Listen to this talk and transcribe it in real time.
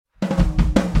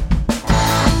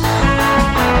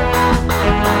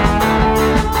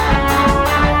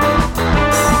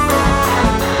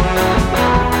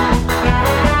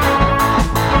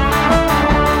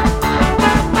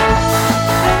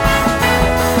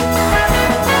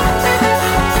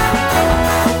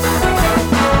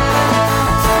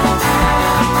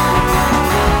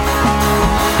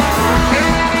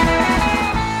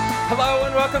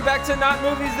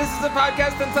This is a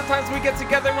podcast, and sometimes we get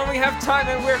together when we have time,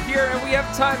 and we're here, and we have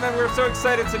time, and we're so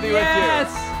excited to be with you.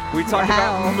 We talk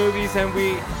about movies, and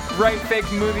we write fake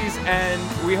movies, and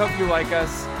we hope you like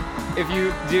us. If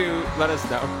you do, let us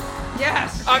know.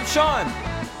 Yes. I'm Sean.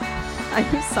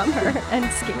 I'm Summer and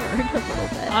scared a little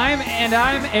bit. I'm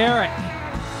Eric.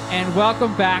 And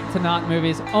welcome back to Not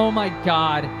Movies. Oh my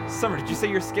God. Summer, did you say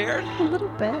you're scared? A little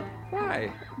bit.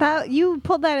 Why? You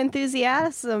pulled that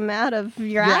enthusiasm out of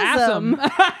your asm.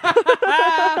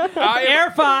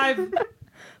 Air 5.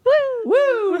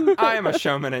 Woo! I am a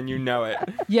showman, and you know it.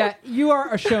 Yeah, you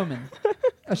are a showman.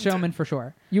 A showman for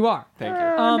sure. You are. Thank you.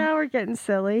 Now we're getting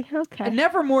silly. Okay.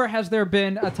 Nevermore has there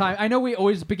been a time. I know we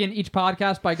always begin each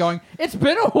podcast by going, it's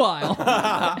been a while.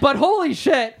 But holy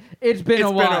shit, it's been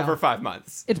a while. It's been over 5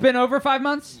 months. It's been over 5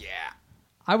 months? Yeah.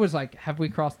 I was like, have we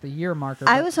crossed the year marker?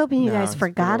 I was hoping you No, guys it's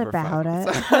forgot been over about 5 it.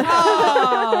 months.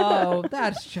 Oh,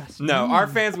 that's just No, mean. our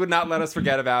fans would not let us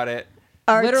forget about it.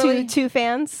 Our Literally- two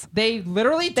fans. They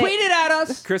literally tweeted at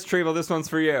us. Chris Trevel, this one's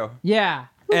for you. Yeah.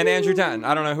 And Andrew Dunn.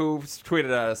 I don't know who tweeted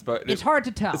at us, but It's hard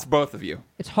to tell. It's both of you.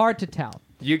 It's hard to tell.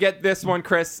 You get this one,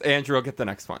 Chris. Andrew will get the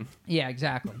next one. Yeah,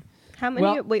 exactly. How many?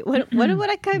 Well- Wait, what would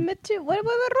I commit to?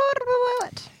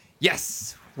 What?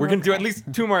 Yes. We're going to do at least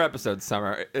 2 more episodes,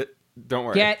 Summer. Don't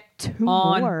worry. Get Two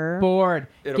on more? board.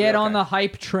 It'll Get be on okay. the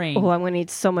hype train. Oh, I'm going to need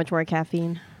so much more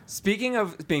caffeine. Speaking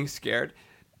of being scared,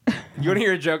 you want to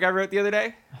hear a joke I wrote the other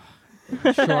day?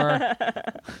 Sure.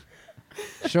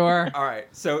 Sure. All right.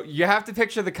 So you have to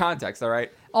picture the context, all right?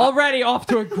 Already off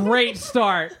to a great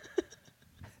start.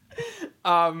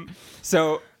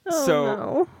 So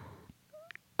No.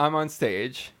 I'm on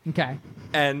stage, Okay.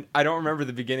 and I don't remember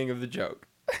the beginning of the joke.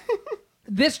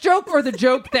 This joke or the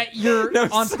joke that you're No,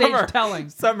 on stage Summer, telling?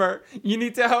 Summer, you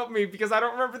need to help me because I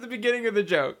don't remember the beginning of the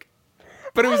joke.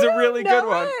 But it was a really good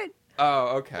one.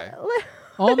 Oh, okay.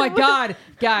 Oh my God,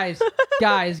 guys,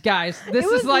 this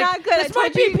was is like not good. I this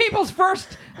might told be you. people's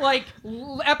first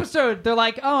episode. They're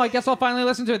like, oh, I guess I'll finally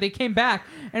listen to it. They came back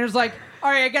and it was like,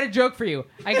 all right, I got a joke for you.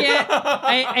 I can't,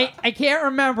 I can't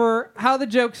remember how the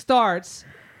joke starts,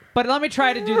 but let me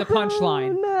try to do the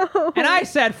punchline. No. And I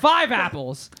said 5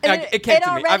 apples. It came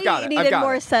to me. I've already got it. needed I've got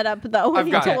more it. setup though when I've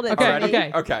you got told it. it. to Okay, me.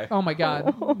 okay, Okay. Oh my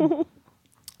God.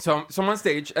 So I'm on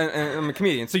stage, and I'm a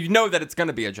comedian, so you know that it's going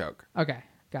to be a joke. Okay,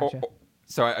 gotcha.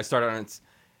 So I started on it.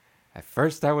 At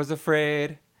first I was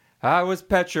afraid. I was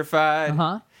petrified.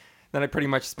 Then I pretty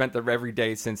much spent every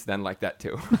day since then like that,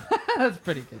 too. That's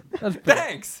pretty good.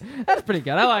 Thanks. That's pretty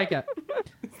good. I like it.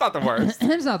 It's not the worst.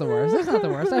 It's not the worst. It's not the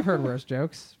worst. I've heard worse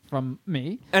jokes from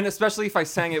me. And especially if I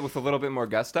sang it with a little bit more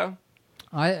gusto.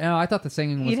 I thought the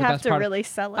singing was You'd the have best to part. really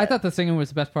sell it. I thought the singing was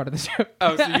the best part of the show.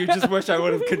 Oh, so you just wish I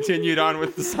would have continued on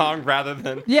with the song rather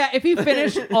than... Yeah, if you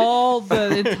finish all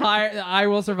the entire I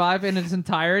Will Survive in its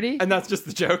entirety, And that's just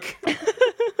the joke.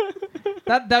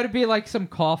 that would be like some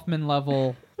Kaufman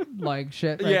level like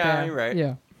shit right Yeah, there. you're right.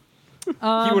 Yeah.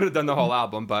 He would have done the whole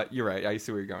album, but you're right. I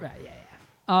see where you're going.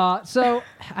 So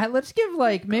let's give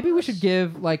maybe we should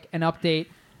give like an update.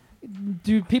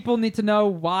 Do people need to know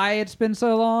why it's been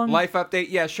so long? Life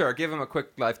update? Yeah, sure. Give him a quick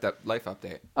life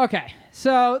update. Okay,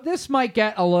 so this might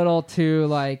get a little too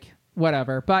like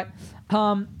whatever, but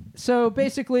so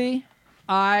basically,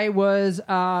 I was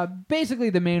basically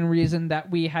the main reason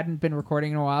that we hadn't been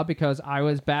recording in a while because I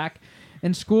was back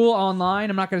in school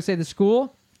online. I'm not going to say the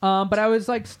school, but I was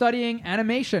like studying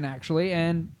animation actually,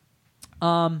 and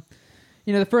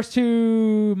the first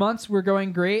 2 months were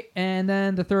going great, and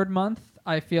then the third month,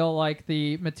 I feel like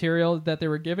the material that they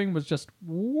were giving was just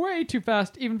way too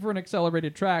fast, even for an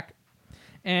accelerated track.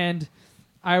 And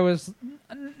I was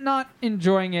not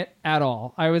enjoying it at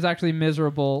all. I was actually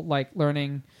miserable, like,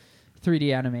 learning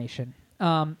 3D animation.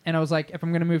 And I was like, if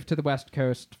I'm going to move to the West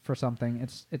Coast for something,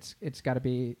 it's got to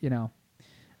be,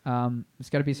 it's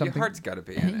got to be something. Your heart's got to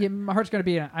be in it. Yeah, my heart's got to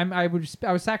be in it. I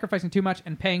was sacrificing too much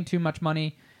and paying too much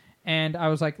money. And I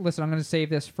was like, listen, I'm going to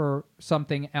save this for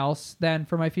something else then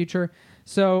for my future.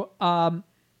 So, and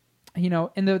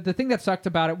the thing that sucked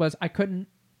about it was I couldn't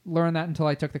learn that until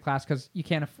I took the class because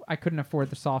I couldn't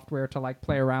afford the software to like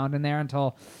play around in there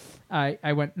until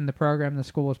I went in the program. The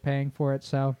school was paying for it.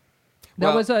 So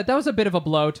that was a bit of a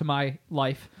blow to my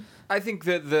life. I think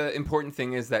that the important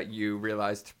thing is that you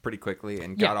realized pretty quickly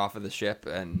and got off of the ship.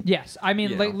 And yes, I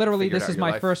mean, literally, figured this out is your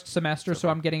my life. first semester, so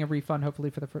I'm getting a refund hopefully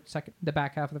for the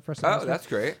back half of the first semester. Oh, that's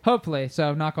great. Hopefully,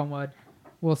 so knock on wood,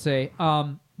 we'll see.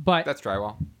 But That's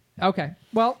drywall. okay,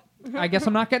 well, I guess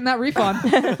I'm not getting that refund.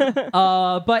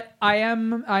 But I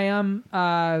am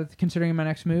considering my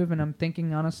next move, and I'm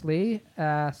thinking honestly.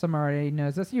 Some already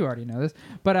knows this. You already know this,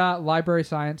 but library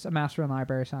science, a master in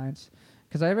library science.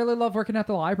 because I really love working at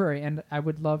the library, and I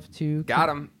would love to. Got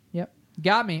him. Yep,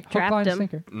 got me. Hook, Trapped line, him.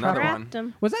 sinker. Another Trapped one.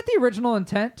 him. Was that the original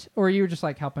intent, or you were just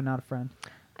like helping out a friend?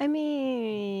 I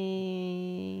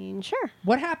mean, sure.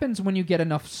 What happens when you get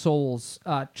enough souls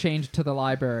changed to the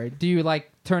library? Do you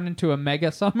like turn into a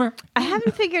mega summer? I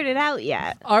haven't figured it out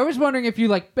yet. I was wondering if you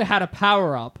like had a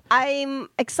power up. I'm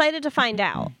excited to find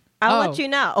out. I'll let you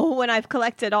know when I've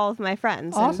collected all of my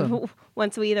friends. Awesome. And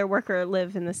once we either work or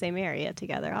live in the same area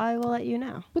together, I will let you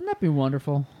know. Wouldn't that be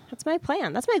wonderful? That's my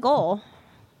plan. That's my goal.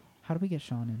 How do we get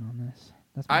Sean in on this?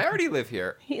 That's I already live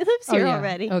here. He lives here yeah.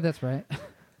 already. Oh, that's right.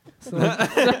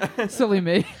 Silly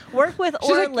me. Work with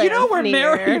She's or like, live you know we're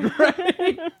near. married,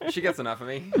 right? She gets enough of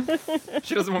me.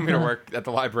 She doesn't want me to work at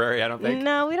the library, I don't think.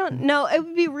 No, we don't. No, it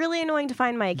would be really annoying to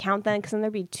find my account then, because then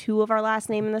there'd be 2 of our last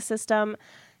name in the system,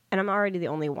 and I'm already the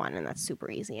only one, and that's super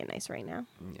easy and nice right now.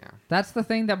 Yeah. That's the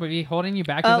thing that would be holding you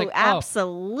back. Oh,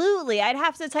 absolutely. I'd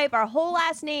have to type our whole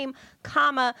last name,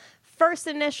 comma, first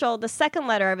initial, the second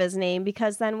letter of his name,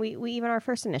 because then we even our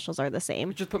first initials are the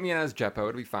same. Just put me in as Jeppo.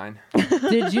 It'll be fine.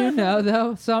 Did you know,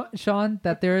 though, Sean,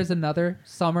 that there is another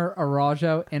Summer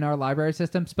Arajo in our library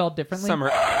system spelled differently? Summer.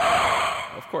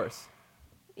 Of course.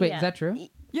 Wait, Yeah. is that true?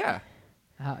 Yeah.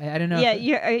 I don't know. Yeah,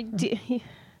 if- Do I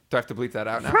have to bleep that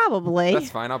out now? probably.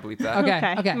 That's fine. I'll bleep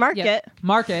that. Okay. Mark it.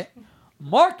 Mark it.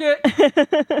 Mark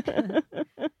it.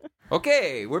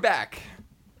 Okay, we're back.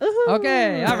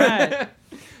 Okay. All right.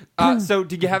 So,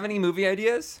 did you have any movie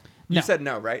ideas? No. You said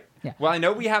no, right? Yeah. Well, I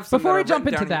know we have some. Before that we are jump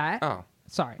written into down that, here. Oh,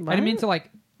 sorry. I What? didn't mean to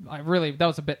that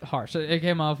was a bit harsh. It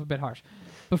came off a bit harsh.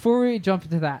 Before we jump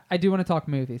into that, I do want to talk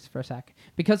movies for a sec.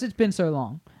 Because it's been so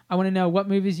long, I want to know what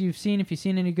movies you've seen, if you've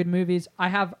seen any good movies. I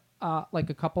have a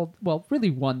couple, well, really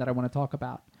one that I want to talk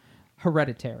about.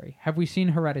 Hereditary. Have we seen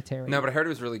Hereditary? no, but I heard it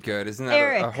was really good. Isn't that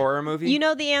Eric, a horror movie? You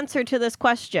know the answer to this I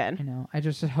question. know. I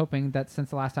just was hoping that since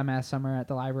the last time I asked Summer at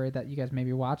the library that you guys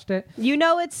maybe watched it. You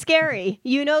know it's scary.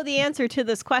 You know the answer to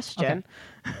this question.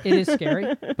 It is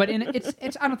scary, but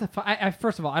it's I don't think,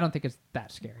 first of all, I don't think it's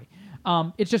that scary.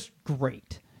 It's just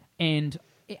great, and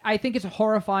I think it's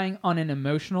horrifying on an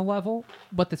emotional level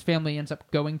what this family ends up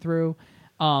going through.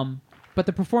 But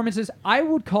the performances, I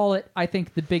would call it, I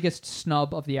think, the biggest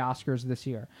snub of the Oscars this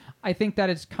year. I think that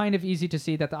it's kind of easy to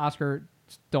see that the Oscars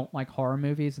don't like horror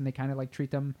movies and they kind of like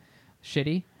treat them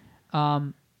shitty.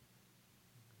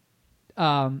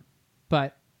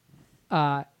 But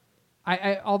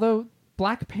although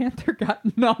Black Panther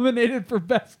got nominated for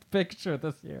Best Picture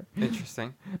this year.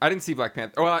 Interesting. I didn't see Black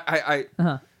Panther. Well,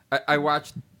 I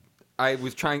watched. I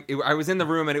was trying. I was in the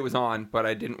room and it was on, but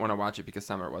I didn't want to watch it because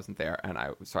Summer wasn't there, and I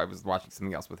was watching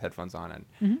something else with headphones on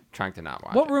and trying to not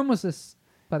watch. What it. room was this,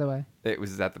 by the way? It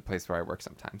was at the place where I work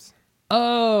sometimes.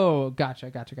 Oh,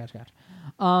 gotcha.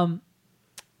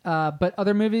 But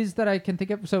other movies that I can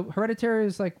think of. So Hereditary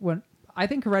is I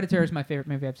think Hereditary is my favorite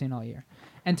movie I've seen all year,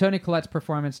 and Toni Collette's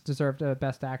performance deserved a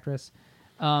Best Actress.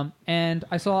 And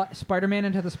I saw Spider-Man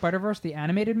Into the Spider-Verse, the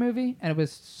animated movie, and it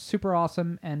was super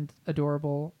awesome and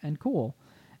adorable and cool.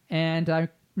 And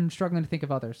I'm struggling to think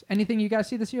of others. Anything you guys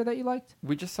see this year that you liked?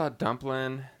 We just saw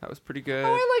Dumplin'. That was pretty good.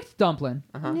 Oh, I liked Dumplin'.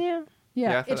 Uh-huh. Yeah. Yeah, Yeah,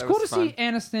 I thought it's that cool to was see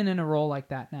fun. Aniston in a role like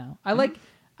that now. I like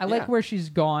Yeah. where she's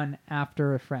gone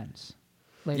after Friends.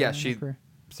 Later Yeah, in her she career.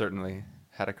 certainly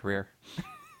had a career.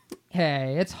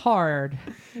 Hey, it's hard.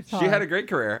 She had a great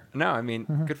career. No, I mean,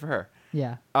 good for her.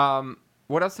 Yeah.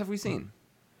 What else have we seen?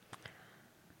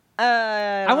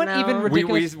 I went even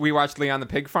ridiculous. We watched Leon the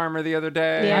Pig Farmer the other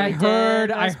day. Yeah, I we heard- did.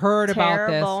 That I was heard about this.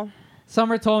 terrible.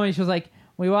 Summer told me, she was like,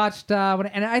 we watched,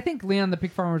 and I think Leon the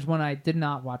Pig Farmer was one I did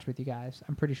not watch with you guys.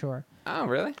 I'm pretty sure. Oh,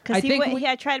 really? Because I think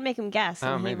I tried to make him guess,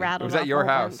 Oh, and he maybe. rattled Was that off your a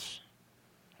whole house? bunch.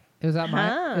 It was at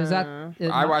my. Is that?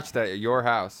 I watched that at your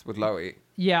house with Loie.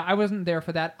 Yeah, I wasn't there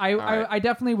for that. right. I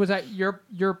definitely was at your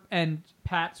and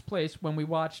Pat's place when we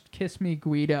watched Kiss Me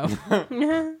Guido.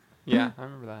 Yeah, I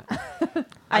remember that.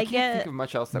 I can't think get of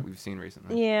much else that we've seen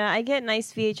recently. yeah, I get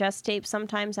nice VHS tapes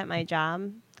sometimes at my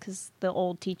job because the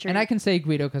old teacher And I can say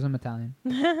Guido because I'm Italian.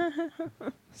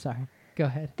 Sorry. Go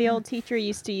ahead. the old teacher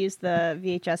used to use the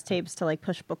VHS tapes to like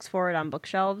push books forward on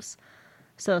bookshelves.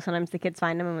 So sometimes the kids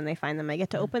find them, and when they find them, I get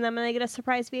to open them and I get a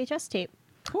surprise VHS tape.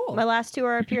 Cool. My last two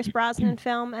are a Pierce Brosnan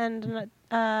film and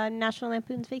National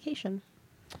Lampoon's Vacation.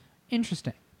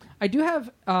 Interesting. I do have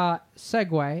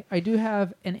segue. I do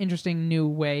have an interesting new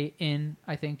way in.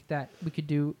 I think that we could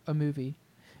do a movie.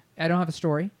 I don't have a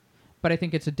story, but I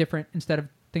think it's a different. Instead of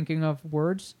thinking of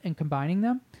words and combining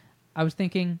them, I was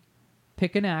thinking,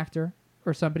 pick an actor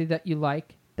or somebody that you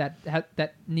like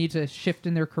that needs a shift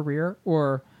in their career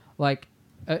or like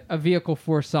a vehicle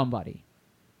for somebody.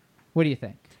 What do you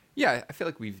think? Yeah, I feel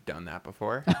like we've done that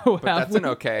before. Oh, but that's an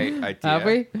okay idea. Have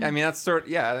we? I mean, that's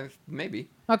maybe.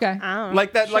 Okay. I don't know.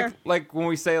 Like that, Sure. like when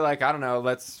we say, like, I don't know,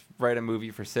 let's write a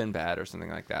movie for Sinbad or something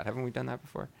like that. Haven't we done that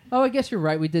before? Oh, I guess you're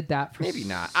right. We did that for Maybe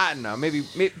not. I don't know. Maybe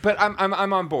but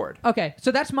I'm on board. Okay,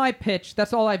 so that's my pitch.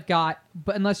 That's all I've got.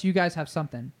 But unless you guys have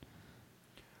something.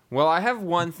 Well, I have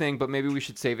one thing, but maybe we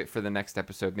should save it for the next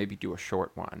episode. Maybe do a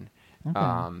short one.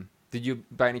 Okay. Did you,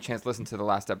 by any chance, listen to the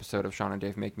last episode of Sean and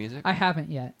Dave Make Music? I haven't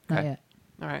yet. Not Okay. yet.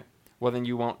 All right. Well, then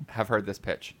you won't have heard this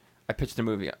pitch. I pitched a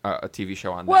movie, a TV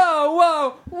show on that.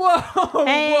 Whoa!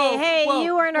 Hey, whoa,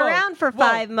 you weren't whoa, around for whoa.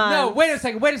 5 months. No, wait a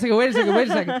second.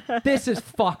 This is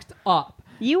fucked up.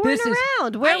 You weren't This is-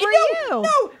 around. Where were No, you?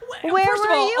 No. Where First of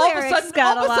were all, you, all Eric of a sudden,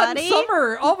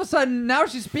 Scottalotti? all of a sudden, now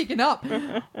she's speaking up.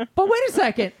 But wait a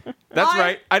second. That's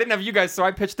right. I didn't have you guys, so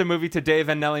I pitched the movie to Dave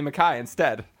and Nellie Mackay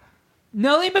instead.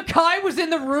 Nellie Mackay was in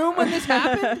the room when this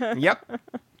happened? Yep.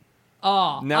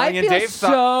 Oh, Nellie I and feel Dave so...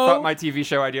 thought my TV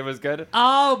show idea was good.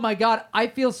 Oh, my God. I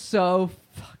feel so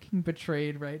fucking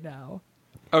betrayed right now.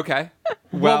 Okay.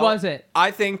 Well, What was it?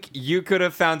 I think you could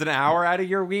have found an hour out of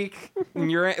your week in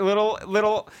your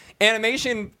little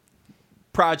animation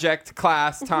project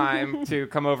class time to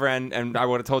come over and I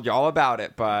would have told you all about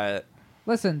it, but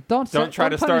Listen, don't try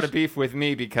to start a punish- beef with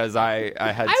me because I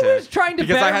had I to. was trying to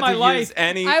because I better had my to life. use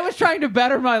any. I was trying to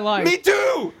better my life. Me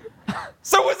too.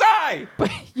 So was I. But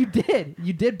you did.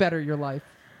 You did better your life.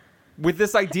 With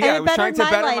this idea, And I it was trying bettered to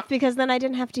my better life because then I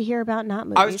didn't have to hear about not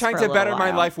movies. I was trying for a to better little my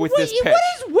while. life with this pitch.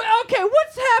 Okay,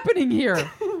 what's happening here?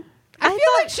 I feel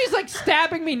like she's like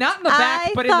stabbing me, not in the back,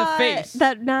 I but in the thought face.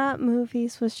 that not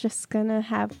movies was just gonna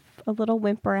have a little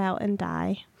whimper out and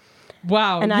die.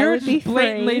 Wow, and I you're would be just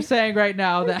blatantly free. saying right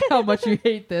now that how much you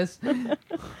hate this.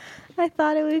 I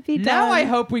thought it would be done. Now I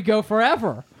hope we go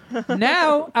forever.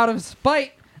 Now, out of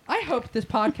spite, I hope this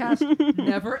podcast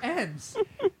never ends.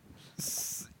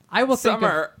 I will think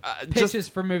Summer, of pitches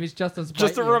for movies just as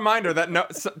just a reminder that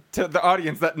to the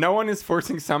audience that no one is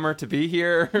forcing Summer to be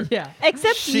here. Yeah.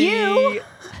 Except she you.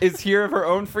 is here of her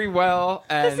own free will,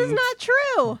 and This is not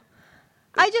true.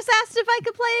 I just asked if I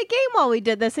could play a game while we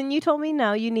did this, and you told me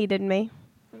no, you needed me.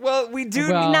 well, we do.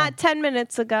 Well, Not 10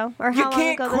 minutes ago, or You how long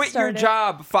can't ago this quit your started.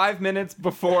 job 5 minutes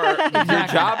before your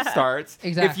job starts.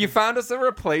 Exactly. If you found us a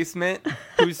replacement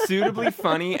who's suitably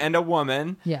funny and a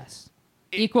woman, Yes.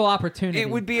 Equal opportunity. it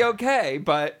would be okay.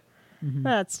 But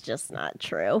That's just not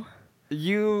true.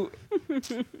 you,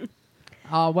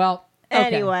 Well. Okay.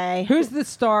 Anyway. Who's the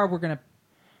star we're going to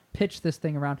pitch this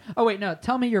thing around? Oh, wait, no.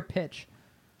 Tell me your pitch.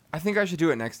 I think I should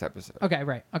do it next episode. Okay,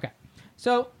 right. Okay.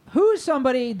 So, who's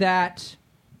somebody that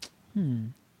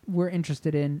we're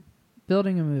interested in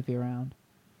building a movie around?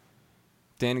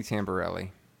 Danny Tamborelli.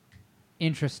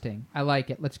 Interesting. I like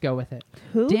it. Let's go with it.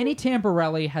 Who? Danny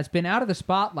Tamborelli has been out of the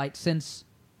spotlight since,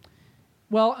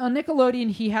 well, on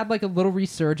Nickelodeon, he had like a little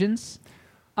resurgence.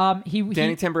 Danny He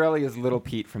Tamborelli is Little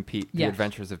Pete from Pete, The Yes.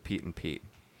 Adventures of Pete and Pete.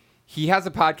 He has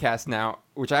a podcast now,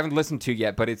 which I haven't listened to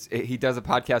yet, but he does a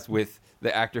podcast with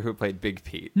the actor who played Big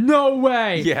Pete. No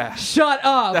way. Yeah. Shut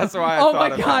up. That's why I oh thought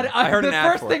my of God. him. I heard the an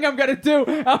ad first for thing it. I'm going to do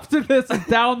after this is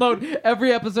download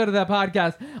every episode of that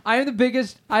podcast. I am the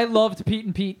biggest. I loved Pete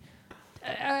and Pete.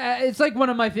 It's like one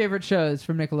of my favorite shows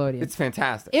from Nickelodeon. It's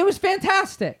fantastic. It was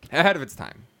fantastic. Ahead of its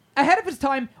time. Ahead of its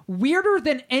time, weirder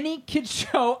than any kid's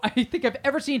show I think I've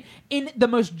ever seen, in the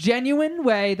most genuine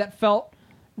way that felt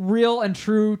real and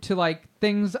true to like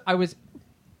things I was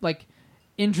like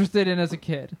interested in as a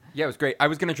kid. Yeah, it was great. I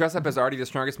was going to dress up as Artie, the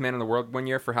strongest man in the world one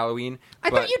year for Halloween. I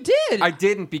but thought you did. I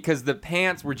didn't because the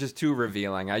pants were just too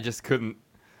revealing. I just couldn't.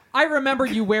 I remember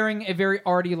you wearing a very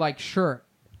arty like shirt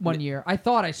one year. I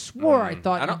swore I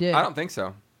thought you did. I don't think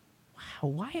so. Wow,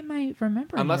 why am I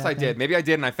remembering Unless that I then? did. Maybe I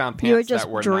did and I found pants You were just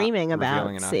that were dreaming not about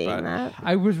revealing enough, seeing but- that.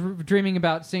 I was dreaming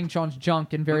about seeing Sean's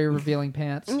junk in very revealing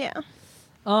pants. Yeah.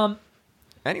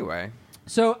 Anyway.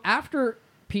 So after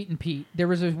Pete and Pete, there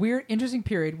was a weird, interesting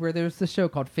period where there was this show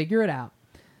called Figure It Out,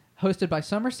 hosted by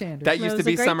Summer Sanders. That It used was to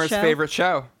a be great Summer's show. favorite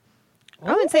show.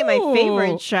 I wouldn't say my Ooh.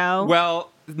 favorite show.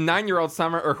 Well, 9-year-old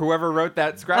Summer or whoever wrote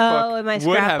that scrapbook in my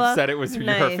would have scrapbook? said it was her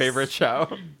Nice. favorite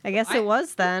show. I guess it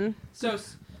was then.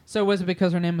 So was it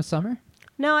because her name was Summer?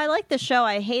 No, I liked the show.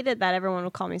 I hated that everyone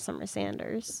would call me Summer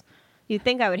Sanders. You'd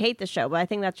think I would hate the show, but I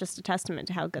think that's just a testament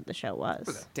to how good the show It was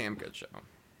was. a damn good show.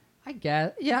 I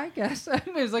guess. Yeah, I guess.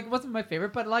 It was like, it wasn't my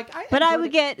favorite, but like I But I enjoyed would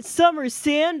it. get Summer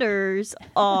Sanders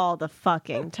all the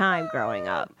fucking time growing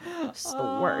up. It's the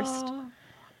worst.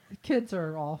 The kids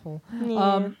are awful.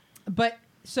 Yeah. But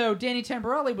so Danny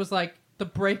Tamborelli was like the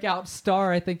breakout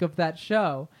star, I think, of that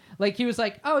show. Like he was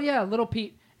like, oh yeah, Little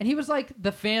Pete, and he was like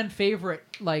the fan favorite.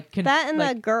 Like That and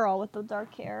like, the girl with the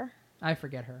dark hair. I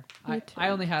forget her. Me I too.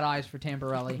 only had eyes for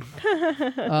Tamborelli.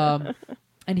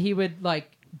 And he would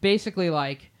like basically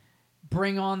like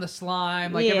bring on the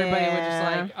slime. Like everybody would just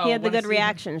like. Oh, he had the wanna good see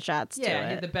reaction shots to Yeah, it. he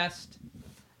had the best.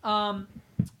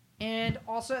 And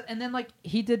also, and then like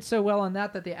he did so well on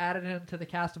that they added him to the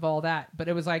cast of All That. But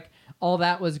it was like all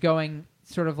that was going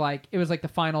sort of like it was like the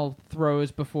final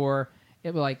throws before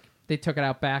it was like they took it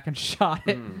out back and shot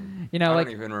it. You know, I like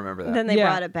don't even remember that. Then they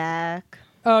brought it back.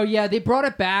 oh yeah, they brought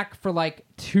it back for like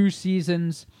 2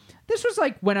 seasons. This was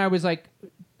like when I was like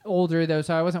older though,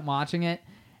 so I wasn't watching it,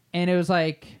 and it was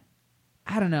like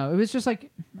I don't know. It was just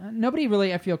like nobody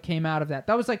really I feel came out of that.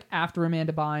 That was like after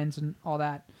Amanda Bynes and all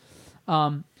that.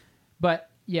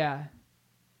 But yeah.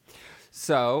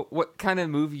 So, what kind of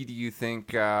movie do you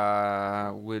think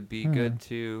would be good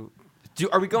to do?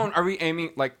 Are we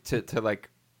aiming like to like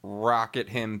rocket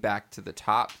him back to the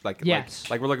top? Like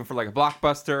yes. Like we're looking for like a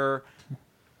blockbuster,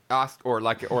 or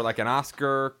like an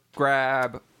Oscar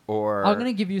grab, or I'm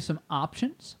gonna give you some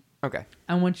options. Okay.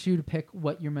 I want you to pick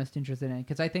what you're most interested in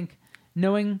because I think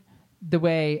knowing the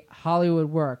way Hollywood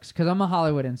works, because I'm a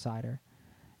Hollywood insider.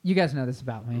 You guys know this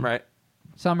about me, Right.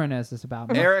 Summer knows this about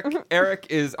me. Eric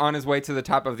is on his way to the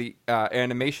top of the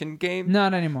animation game.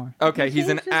 Not anymore. Okay, he's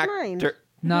an changed his mind. actor.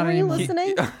 Not Are you anymore.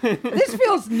 listening? This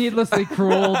feels needlessly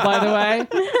cruel, by the way.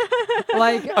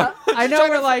 Like I know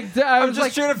we're like I I'm was just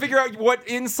like trying to figure out what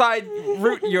inside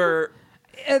route you're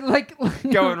like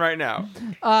going right now.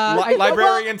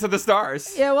 Librarian to the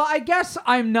stars. Yeah, well, I guess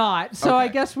I'm not, so I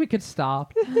Okay. guess we could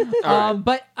stop. right.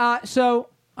 But so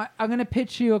I'm gonna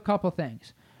pitch you a couple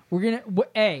things. We're gonna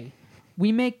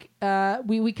we make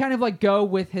we kind of like go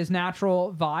with his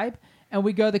natural vibe, and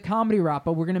we go the comedy route,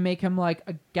 but we're gonna make him like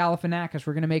a Galifianakis.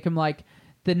 We're gonna make him like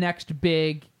the next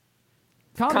big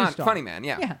comedy star. Funny man,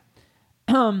 yeah.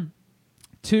 Yeah.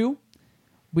 2,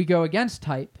 we go against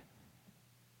type.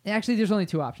 Actually, there's only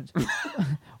 2 options.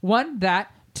 1,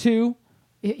 that. 2,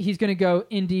 he's going to go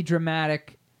indie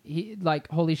dramatic. He like,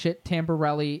 holy shit,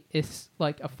 Tamborelli is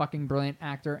like a fucking brilliant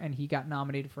actor, and he got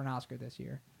nominated for an Oscar this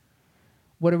year.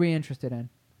 What are we interested in?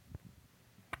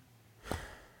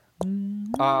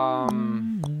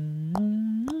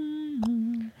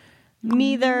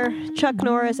 Neither Chuck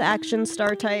Norris action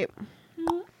star type.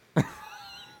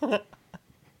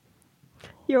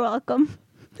 You're welcome.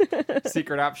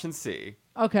 Secret option C.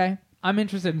 Okay. I'm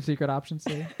interested in Secret Option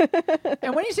C.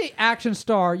 And when you say action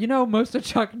star, you know most of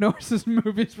Chuck Norris's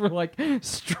movies were like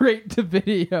straight to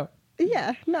video.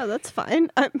 Yeah, no, that's fine.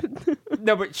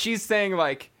 No, but she's saying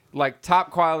like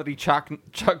top quality Chuck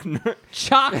Norris.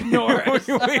 Chuck Norris.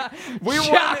 we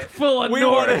Chock full of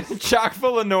Norris. wanted chock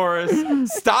full of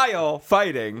Norris style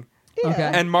fighting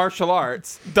Okay. and martial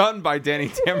arts done by Danny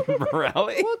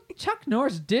Tamborelli. Well, Chuck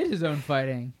Norris did his own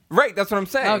fighting. Right, that's what I'm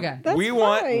saying. Okay. That's we fine.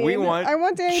 want I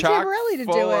want Danny chock Tamborelli to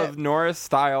do full it. of Norris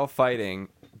style fighting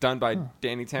done by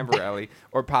Danny Tamborelli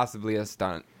or possibly a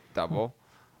stunt double.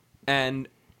 And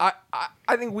I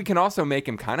think we can also make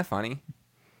him kind of funny.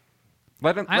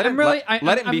 Let him I'm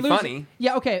be losing- funny.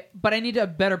 Yeah, okay, but I need a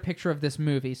better picture of this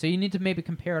movie. So you need to maybe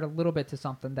compare it a little bit to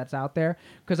something that's out there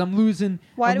because I'm losing.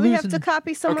 Why I'm do we have losing- to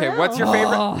copy someone Okay, else? what's your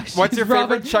favorite? Oh, what's your she's favorite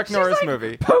rubbing- Chuck she's Norris like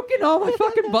movie? Poking all my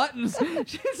fucking buttons.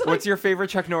 She's like, What's your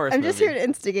favorite Chuck Norris I'm movie? just here to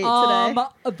instigate today.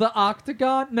 The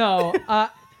Octagon? No.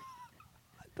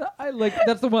 I like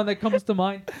that's the one that comes to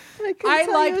mind. I couldn't I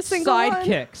tell like you a single one.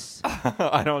 Sidekicks.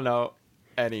 I don't know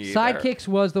any. either. Sidekicks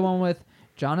was the one with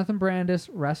Jonathan Brandis,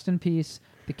 rest in peace,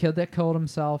 the kid that killed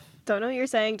himself. Don't know what you're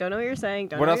saying. Don't know what you're saying.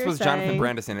 Don't What know else what was you're Jonathan saying.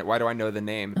 Brandis in it? Why do I know the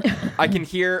name? I can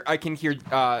hear Jason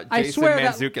swear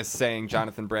that- Mantzoukas saying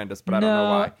Jonathan Brandis, but I don't know No,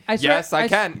 why. I swear- Yes, I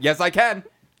can. Yes, I can.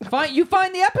 You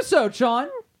find the episode, Sean.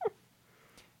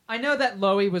 I know that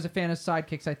Loey was a fan of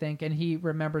Sidekicks, I think, and he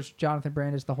remembers Jonathan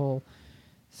Brandis, the whole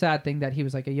sad thing that he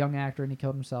was like a young actor and he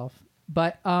killed himself.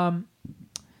 But I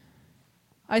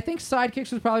think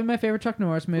Sidekicks was probably my favorite Chuck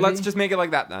Norris movie. Let's just make it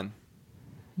like that then.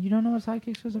 You don't know what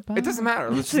Sidekicks was about? It doesn't matter.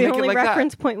 Let's It's just the make it only like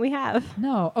reference point we have.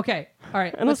 No. Okay. All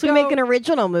right. Unless let's we go. make an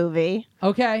original movie.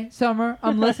 Okay, Summer,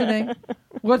 I'm listening.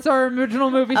 What's our original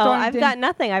movie Oh, starring I've Dan- got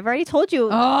nothing. I've already told you.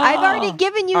 Oh. I've already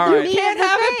given you All the right. meat You can't of the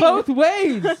have it thing. both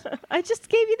ways. I just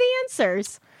gave you the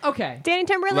answers. Okay. Danny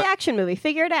Tamborelli Let- action movie.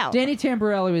 Figure it out. Danny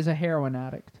Tamborelli was a heroin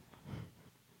addict.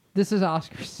 This is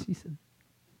Oscar season.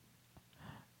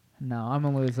 No, I'm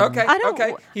a loser. Okay. I don't-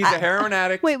 Okay. He's a heroin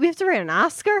addict. Wait, we have to write an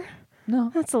Oscar? No.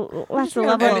 That's a level and,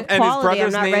 of and his quality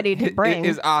brother's I'm not name ready to bring.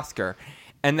 is Oscar,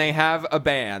 and they have a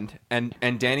band, and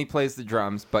Danny plays the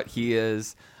drums, but he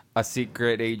is a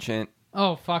secret agent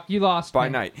Oh fuck, you lost by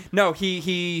me. night. No,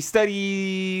 he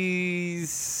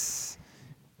studies.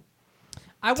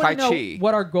 I want Tai to know Chi.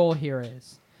 what our goal here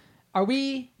is. Are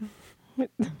we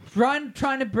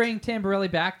trying to bring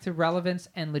Tamborelli back to relevance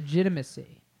and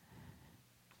legitimacy.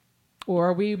 Or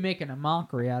are we making a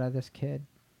mockery out of this kid?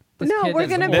 No, we're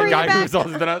going to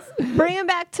bring him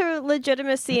back to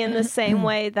legitimacy in the same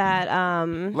way that...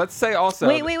 Let's say also...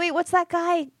 Wait. What's that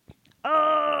guy?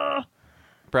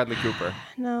 Bradley Cooper.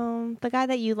 No, the guy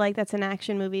that you like that's in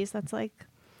action movies. That's like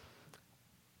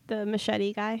the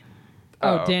machete guy.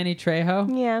 Oh, Danny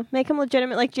Trejo? Yeah, make him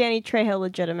legitimate like Danny Trejo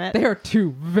legitimate. They are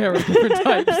two very different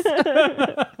types.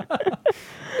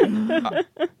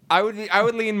 I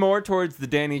would lean more towards the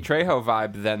Danny Trejo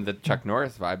vibe than the Chuck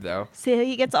Norris vibe, though. See,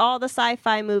 he gets all the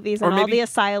sci-fi movies and all the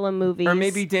asylum movies. Or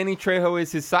maybe Danny Trejo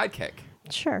is his sidekick.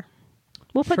 Sure.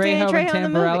 We'll put Trejo Danny Trejo in the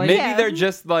movie. Maybe they're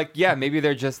just maybe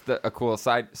they're just a cool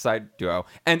side duo.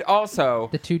 And also...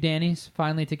 The two Dannys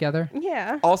finally together?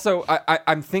 Yeah. Also,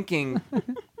 I'm thinking...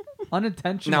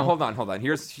 Unintentional. Now, hold on. Let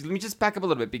me just back up a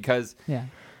little bit because... Yeah.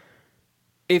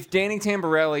 If Danny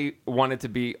Tamborelli wanted to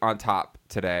be on top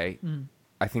today,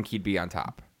 I think he'd be on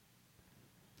top.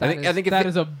 I think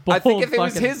if it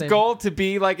was his goal to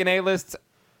be like an A-list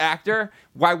actor,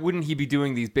 why wouldn't he be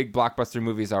doing these big blockbuster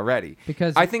movies already?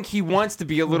 Because I think he wants to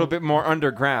be a little bit more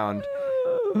underground,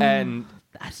 and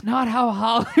that's not how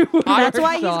Hollywood. That's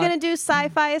why he's going to do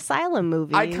sci-fi asylum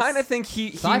movies. I kind of think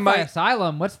he sci-fi might.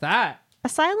 Asylum. What's that?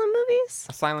 Asylum movies?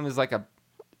 Asylum is like a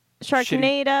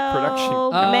Sharknado,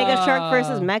 production. Mega Shark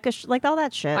versus Mecha, like all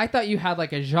that shit. I thought you had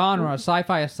like a genre,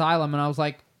 sci-fi asylum, and I was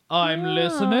like, I'm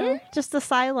listening. Just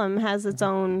Asylum has its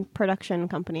own production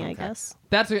company, I guess.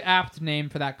 That's an apt name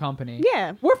for that company.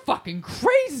 Yeah, we're fucking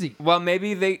crazy. Well,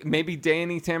 maybe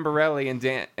Danny Tamborelli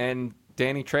and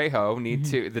Danny Trejo need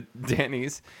the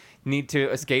Dannys need to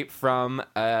escape from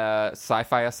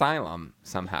sci-fi asylum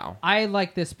somehow. I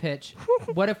like this pitch.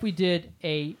 What if we did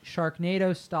a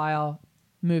Sharknado style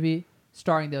movie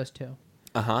starring those two?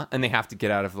 And they have to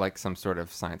get out of like some sort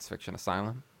of science fiction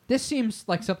asylum. This seems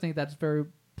like something that's very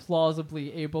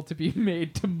plausibly able to be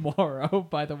made tomorrow,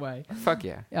 by the way. Fuck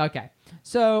yeah. Okay.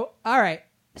 So, all right.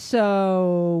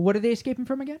 So, what are they escaping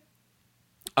from again?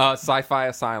 Sci-fi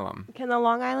asylum. Can the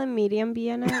Long Island Medium be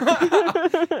in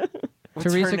it?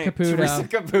 Teresa Caputo. Teresa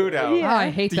Caputo. Yeah. Oh,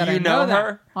 I hate that. Do you know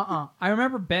her? I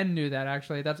remember Ben knew that,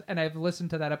 actually. And I've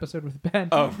listened to that episode with Ben.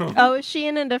 Oh, is she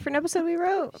in a different episode we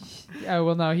wrote? Oh,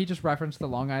 well, no. He just referenced the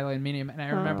Long Island Medium, and I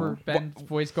remember Ben's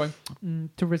voice going,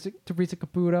 Teresa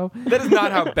Caputo. That is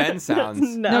not how Ben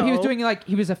sounds. No, he was doing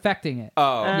he was affecting it.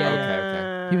 Oh,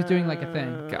 okay. He was doing like a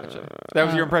thing. Gotcha. That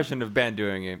was your impression of Ben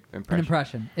doing an impression. An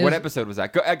impression. What episode was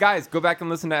that? Guys, go back and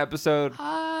listen to episode...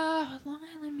 Long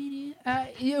Island Medium.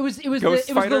 It was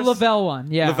the Fighters? Lavelle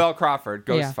one. Yeah. Lavelle Crawford,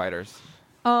 Ghost Fighters.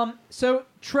 So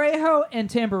Trejo and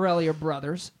Tamborelli are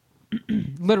brothers.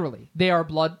 Literally. They are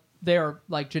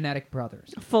like genetic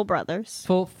brothers. Full brothers.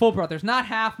 Full brothers. Not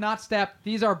half, not step.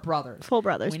 These are brothers. Full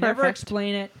brothers. We Perfect. never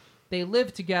explain it. They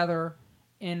live together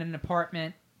in an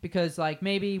apartment because like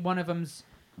maybe one of them's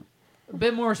a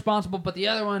bit more responsible, but the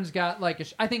other one's got like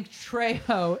I think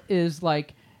Trejo is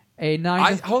like a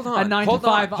 9 to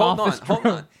 5 office. Hold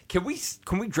on. Can we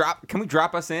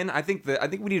drop us in? I think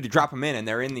we need to drop them in, and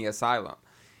they're in the asylum.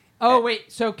 Oh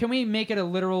wait, so can we make it a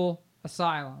literal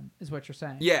asylum? Is what you're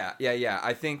saying? Yeah.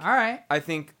 I think. All right. I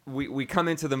think we come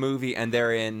into the movie and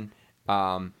they're in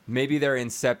maybe they're in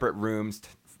separate rooms,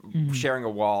 sharing a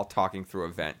wall, talking through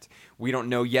a vent. We don't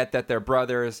know yet that they're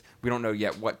brothers. We don't know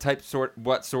yet what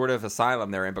sort of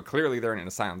asylum they're in, but clearly they're in an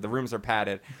asylum. The rooms are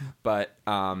padded, but.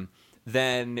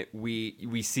 Then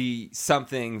we see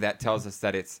something that tells us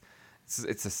that it's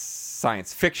a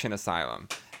science fiction asylum,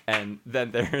 and then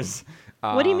there's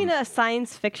what do you mean a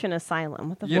science fiction asylum?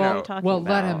 What the fuck are you talking about? Well,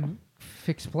 let him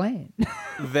explain.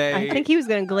 I think he was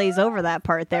going to glaze over that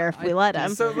part there if we let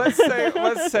him. So let's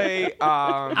say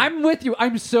I'm with you.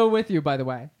 I'm so with you. By the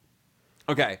way.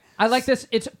 Okay. I like this.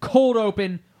 It's cold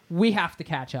open. We have to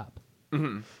catch up.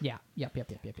 Mm-hmm. Yeah. Yep.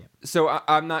 So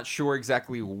I'm not sure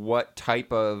exactly what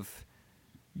type of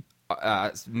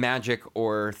magic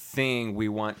or thing we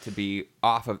want to be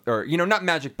off of, or not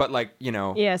magic, but like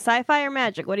yeah, sci-fi or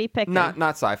magic. What are you picking? Not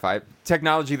sci-fi.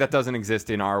 Technology that doesn't exist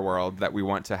in our world that we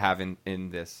want to have in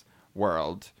this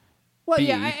world. Well,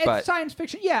 it's science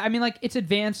fiction. Yeah, I mean, like it's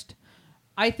advanced.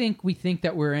 I think we think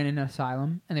that we're in an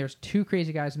asylum, and there's two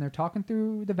crazy guys, and they're talking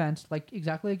through the vents, like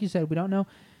exactly like you said. We don't know.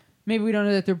 Maybe we don't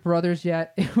know that they're brothers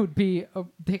yet. It would be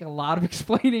take a lot of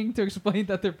explaining to explain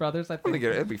that they're brothers. I think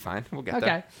it'll be fine. We'll get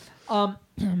there. Okay.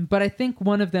 But I think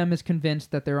one of them is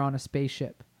convinced that they're on a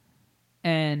spaceship,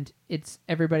 and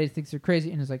everybody thinks they're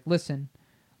crazy, and is like, listen,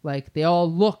 like they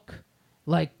all look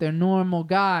like they're normal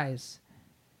guys,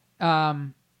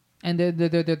 and they're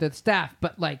the staff,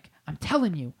 but like I'm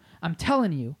telling you,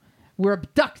 we're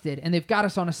abducted and they've got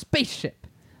us on a spaceship.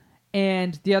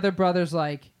 And the other brother's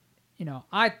like,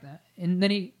 and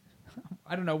then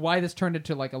I don't know why this turned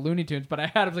into like a Looney Tunes, but I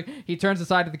had him like, he turns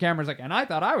aside to the camera and is like, and I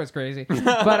thought I was crazy.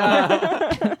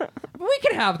 But we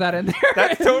can have that in there.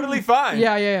 That's totally fine.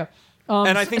 Yeah.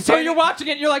 And I think so you're watching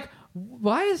it and you're like,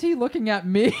 why is he looking at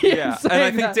me? Yeah, and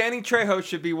I think Danny Trejo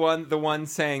should be the one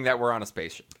saying that we're on a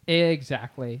spaceship.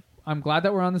 Exactly. I'm glad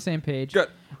that we're on the same page. Good.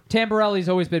 Tamborelli's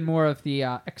always been more of the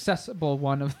accessible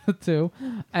one of the two,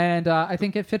 and I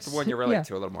think it fits. The one you relate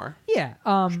to a little more. Yeah.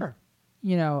 Sure.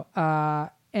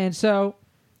 And so.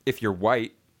 If you're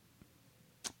white.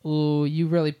 Ooh, you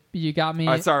got me.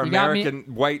 It's our American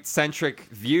white-centric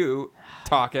view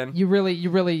talking. You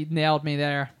really nailed me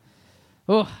there.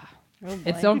 Oh,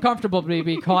 it's so uncomfortable to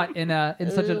be caught in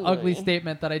such an ugly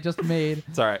statement that I just made.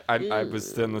 It's all right. I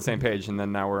was on the same page, and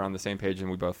then now we're on the same page, and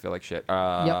we both feel like shit.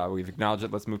 We've acknowledged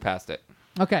it. Let's move past it.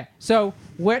 Okay, so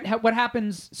what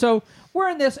happens? So we're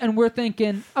in this, and we're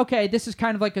thinking, okay, this is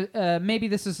kind of like maybe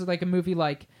this is like a movie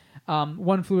like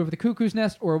One Flew Over the Cuckoo's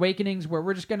Nest or Awakenings, where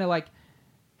we're just gonna like.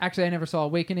 Actually, I never saw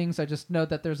Awakenings. I just know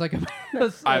that there's like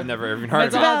a. I've never even heard of it.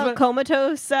 It's about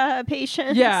comatose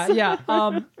patients. Yeah.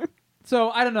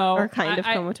 So I don't know. Or kind of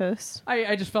comatose.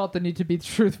 I just felt the need to be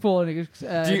truthful and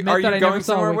are you going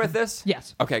somewhere with this?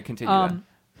 Yes. Okay, continue. Then.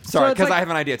 Sorry, because I have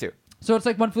an idea too. So it's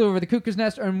like One Flew Over the Cuckoo's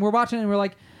Nest, and we're watching it and we're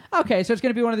like, okay, so it's going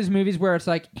to be one of these movies where it's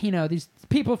like, these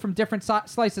people from different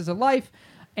slices of life,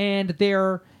 and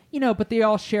they're, but they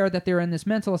all share that they're in this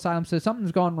mental asylum, so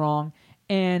something's gone wrong,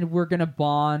 and we're going to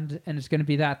bond, and it's going to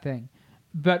be that thing.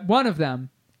 But one of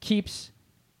them keeps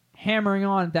hammering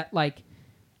on that, like,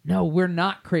 no, we're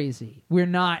not crazy. We're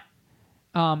not,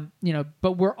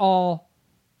 but we're all,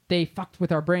 they fucked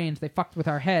with our brains. They fucked with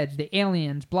our heads. The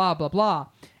aliens, blah, blah, blah.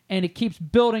 And it keeps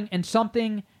building, and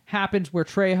something happens where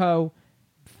Trejo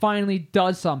finally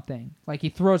does something. Like he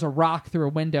throws a rock through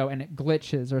a window and it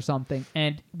glitches or something.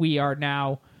 And we are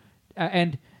now,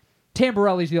 and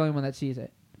Tamborelli's the only one that sees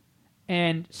it.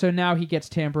 And so now he gets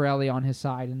Tamborelli on his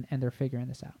side, and they're figuring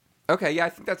this out. Okay, yeah, I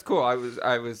think that's cool. I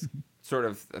was sort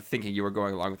of thinking you were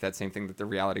going along with that same thing, that the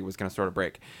reality was going to sort of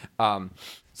break.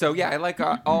 So yeah, I like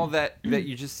all that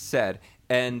you just said.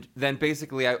 And then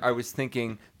basically I was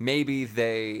thinking maybe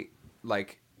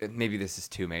maybe this is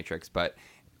too Matrix, but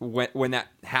when that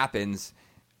happens,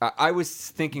 I was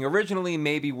thinking originally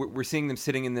maybe we're seeing them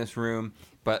sitting in this room,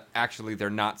 but actually they're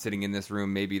not sitting in this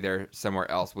room. Maybe they're somewhere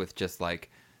else with just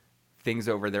like things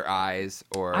over their eyes,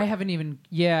 or I haven't even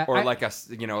like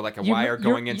a wire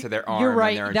going into their arm. You're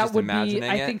right. And they're just imagining it.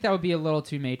 I think that would be a little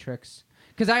too Matrix.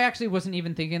 Because I actually wasn't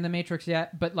even thinking the Matrix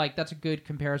yet, but like that's a good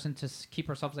comparison to keep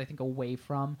ourselves, I think, away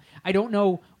from. I don't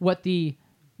know what the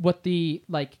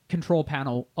like control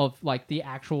panel of like the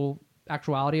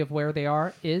actuality of where they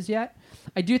are is yet.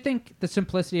 I do think the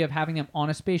simplicity of having them on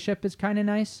a spaceship is kind of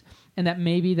nice, and that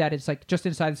maybe that it's like just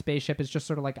inside the spaceship is just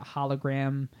sort of like a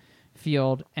hologram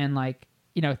field, and like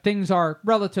things are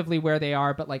relatively where they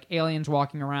are, but like aliens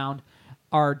walking around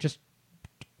are just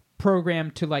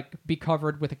programmed to like be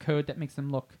covered with a code that makes them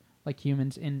look like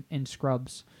humans in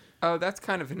scrubs. Oh, that's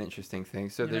kind of an interesting thing.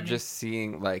 So they're just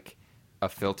seeing like a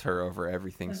filter over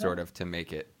everything, sort of, to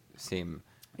make it seem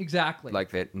exactly like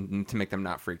that, to make them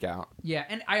not freak out. Yeah,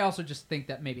 and I also just think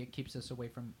that maybe it keeps us away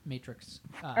from Matrix.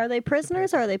 Are they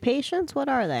prisoners? Are they patients? What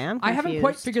are they? I'm confused. I haven't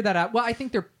quite figured that out. Well, I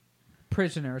think they're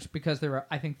prisoners because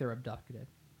I think they're abducted.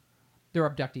 They're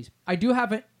abductees. I do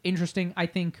have an interesting, I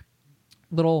think,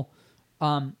 little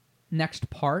next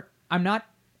part. I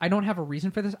don't have a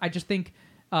reason for this. I just think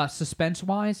suspense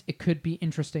wise it could be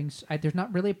interesting. There's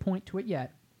not really a point to it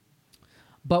yet,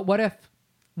 but what if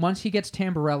once he gets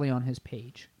Tamborelli on his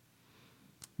page,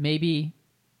 maybe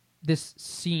this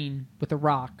scene with the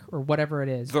Rock or whatever it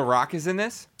is, the Rock is in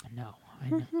this? No,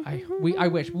 I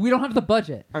wish we don't have the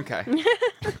budget. Okay.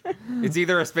 It's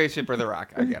either a spaceship or the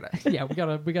Rock. I get it. Yeah, we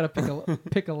gotta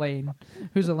pick a lane.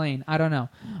 Who's Elaine? I don't know.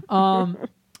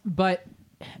 But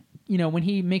when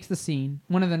he makes the scene,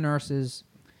 one of the nurses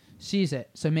sees it.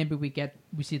 So maybe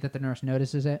we see that the nurse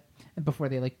notices it, and before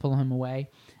they like pull him away,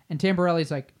 and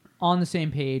Tamborelli's like on the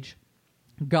same page.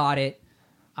 Got it.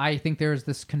 I think there's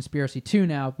this conspiracy too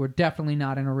now. We're definitely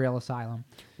not in a real asylum.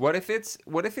 What if it's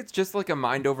just like a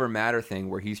mind over matter thing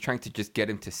where he's trying to just get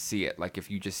him to see it? Like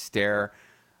if you just stare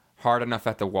hard enough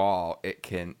at the wall, it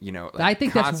can, like, I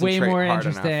think that's way more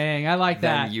interesting. I like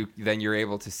that. Then you're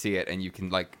able to see it, and you can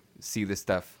like see the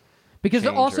stuff. Because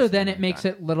also then it makes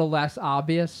it a little less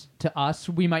obvious to us.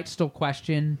 We might still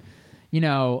question,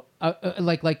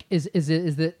 like is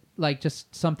it like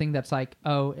just something that's like,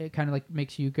 oh, it kind of like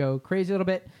makes you go crazy a little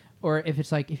bit. or if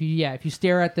it's like if you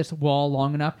stare at this wall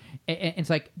long enough, it's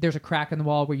like there's a crack in the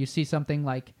wall where you see something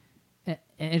like, and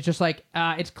it's just like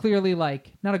it's clearly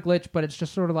like not a glitch, but it's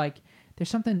just sort of like there's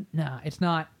something. Nah, it's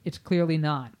not. It's clearly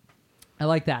not. I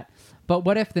like that. But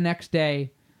what if the next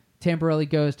day Tamborelli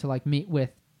goes to like meet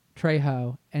with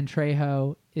Trejo, and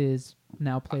Trejo is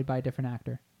now played by a different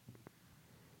actor?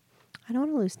 I don't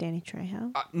want to lose Danny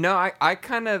Trejo. No, I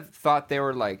kind of thought they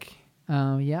were like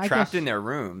trapped in their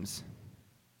rooms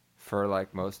for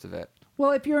like most of it.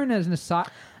 Well, if you're in an aside...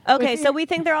 Okay, so we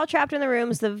think they're all trapped in the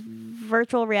rooms. The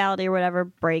virtual reality or whatever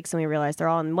breaks, and we realize they're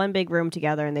all in one big room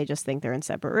together, and they just think they're in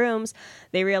separate rooms.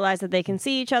 They realize that they can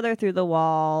see each other through the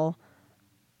wall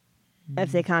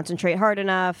if they concentrate hard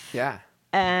enough. Yeah.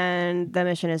 And the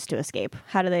mission is to escape.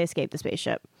 How do they escape the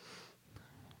spaceship?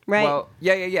 Right? Well,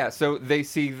 yeah. So they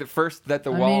see that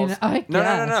the walls.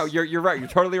 No. You're right. You're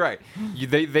totally right.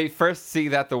 They first see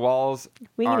that the walls.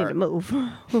 We need to move.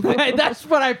 That's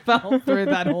what I felt through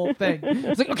that whole thing.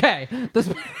 It's like, okay,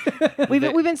 we've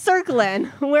been circling.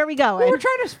 Where are we going? Well,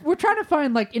 we're trying to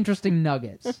find like interesting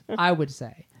nuggets. I would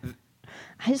say.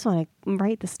 I just want to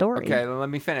write the story. Okay, let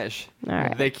me finish. All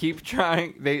right. They keep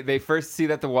trying. They first see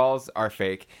that the walls are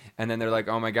fake, and then they're like,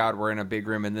 "Oh my God, we're in a big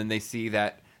room." And then they see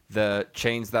that the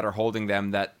chains that are holding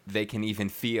them, that they can even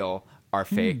feel, are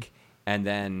fake. And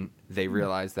then they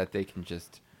realize that they can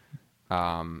just...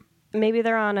 maybe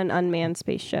they're on an unmanned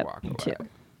spaceship, too.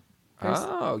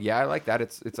 Oh, yeah, I like that.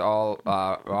 It's all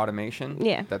automation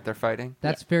that they're fighting.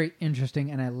 That's very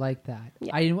interesting, and I like that.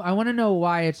 Yeah. I want to know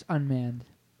why it's unmanned.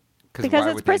 Because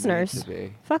it's prisoners.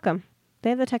 Fuck them. They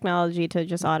have the technology to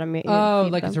just automate. Oh,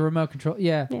 like it's a remote control.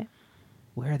 Yeah. Yeah.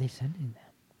 Where are they sending them?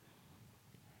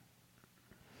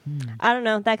 I don't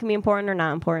know. That can be important or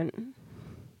not important.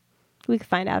 We can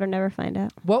find out or never find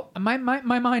out. Well, my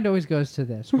mind always goes to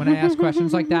this. When I ask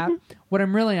questions like that, what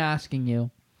I'm really asking you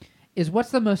is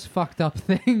what's the most fucked up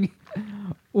thing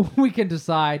we can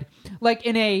decide? Like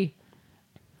in a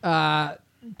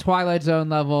Twilight Zone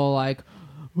level, like,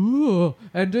 ooh,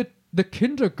 and the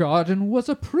kindergarten was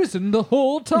a prison the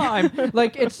whole time.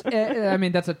 Like it's, I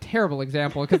mean, that's a terrible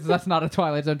example because that's not a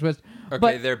Twilight Zone twist. Okay,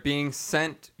 but they're being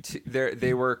sent to.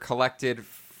 They were collected.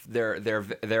 There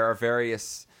are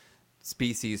various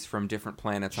species from different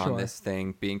planets on this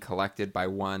thing being collected by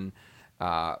one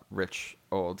rich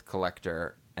old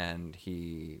collector, and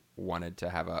he wanted to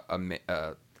have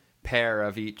a pair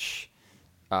of each.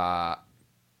 What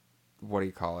do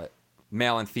you call it?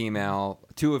 Male and female,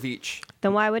 2 of each.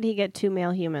 Then why would he get 2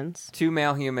 male humans? 2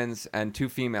 male humans and 2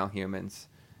 female humans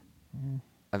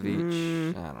of each.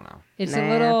 I don't know. It's a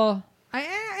little...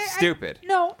 stupid.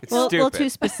 No. It's stupid. A little too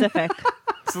specific.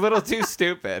 It's a little too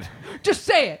stupid. Just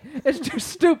say it. It's too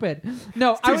stupid.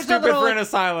 No, it's too stupid for an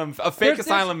asylum, a fake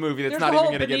asylum movie that's not even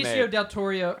going to get made.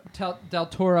 Benicio del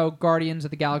Toro Guardians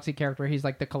of the Galaxy character. He's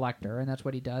like the collector, and that's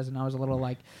what he does. And I was a little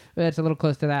like, it's a little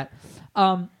close to that.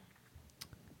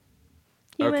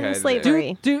 Human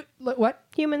slavery. What?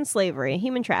 Human slavery,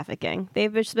 human trafficking.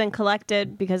 They've just been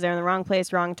collected because they're in the wrong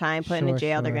place, wrong time, put in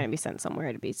jail. They're going to be sent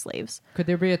somewhere to be slaves. Could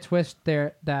there be a twist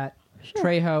there that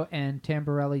Trejo and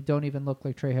Tamborelli don't even look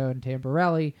like Trejo and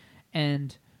Tamborelli,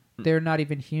 and they're not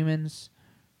even humans?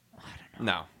 I don't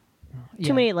know. No.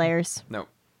 Too many layers. No.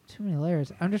 Too many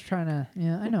layers. I'm just trying to...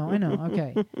 Yeah, I know.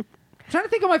 Okay. I'm trying to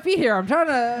think on my feet here. I'm trying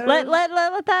to...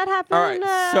 Let that happen.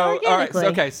 All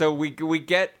right. So we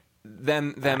get...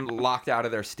 them locked out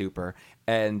of their stupor,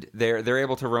 and they're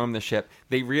able to roam the ship.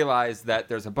 They realize that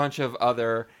there's a bunch of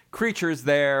other creatures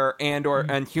there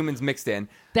and humans mixed in.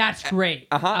 That's great.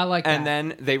 I like that. And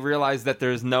then they realize that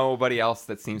there's nobody else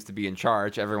that seems to be in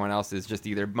charge. Everyone else is just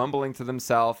either mumbling to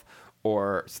themselves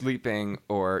or sleeping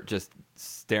or just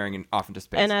staring off into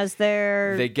space. And as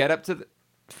they get up to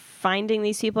finding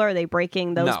these people, are they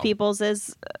breaking those people's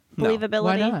believability?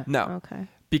 Why not? No. Okay.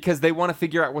 Because they want to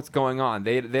figure out what's going on.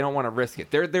 They don't want to risk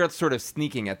it. They're sort of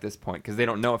sneaking at this point because they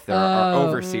don't know if there are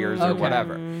overseers or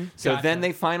whatever. So then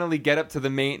they finally get up to the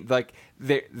main. Like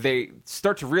they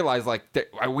start to realize like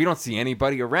we don't see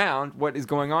anybody around. What is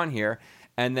going on here?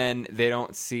 And then they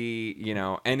don't see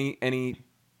anybody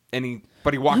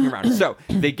walking around. So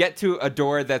they get to a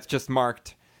door that's just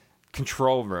marked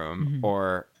control room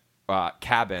or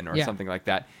cabin or something like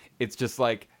that. It's just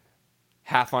like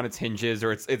half on its hinges,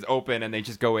 or it's open, and they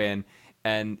just go in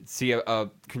and see a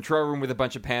control room with a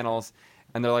bunch of panels,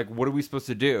 and they're like, what are we supposed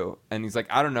to do? And he's like,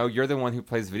 I don't know, you're the one who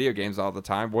plays video games all the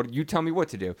time, you tell me what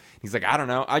to do. He's like, I don't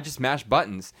know, I just mash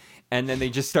buttons. And then they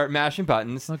just start mashing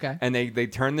buttons. Okay. And they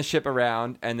turn the ship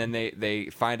around, and then they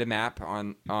find a map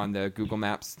on the Google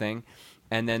Maps thing,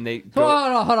 and then they go,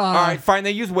 hold on. all right, fine.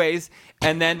 They use Waze,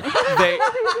 and then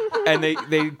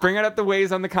they bring it up the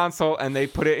Waze on the console, and they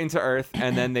put it into Earth,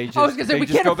 and then they just. I was gonna say we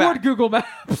can't afford Google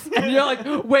Maps, and you're like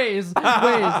Waze.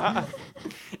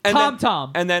 And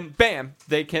TomTom. And then bam,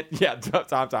 they can. Yeah,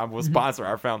 TomTom will sponsor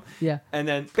our film. Yeah. And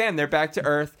then bam, they're back to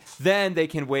Earth. Then they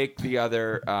can wake the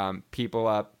other people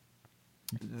up.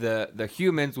 The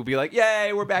humans will be like,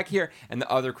 "Yay, we're back here," and the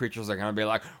other creatures are gonna be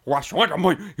like, "Wash one of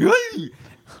my,"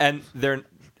 and they're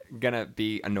gonna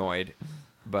be annoyed,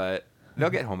 but they'll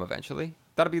get home eventually.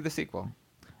 That'll be the sequel.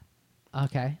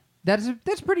 Okay, that's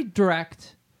pretty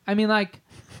direct. I mean, like,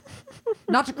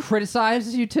 not to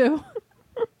criticize you two,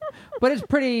 but it's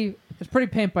pretty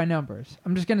paint by numbers.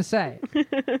 I'm just gonna say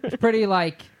it's pretty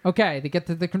like, okay, they get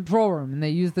to the control room and they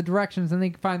use the directions and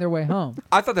they find their way home.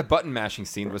 I thought the button mashing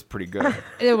scene was pretty good.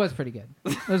 It was pretty good.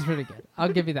 I'll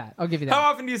give you that. How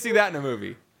often do you see that in a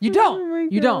movie? You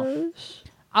don't. You don't.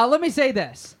 Let me say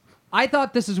this. I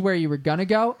thought this is where you were gonna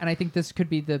go, and I think this could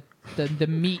be the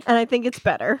meat. And I think it's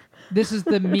better. This is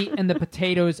the meat and the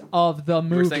potatoes of the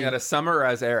movie. You're saying that as Summer or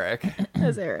as Eric?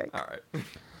 As Eric. All right.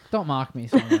 Don't mock me,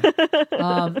 Summer.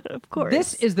 Of course.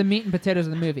 This is the meat and potatoes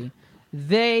of the movie.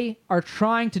 They are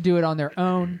trying to do it on their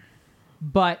own,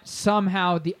 but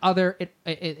somehow the other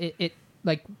it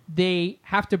like they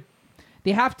have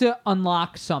to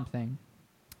unlock something,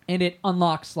 and it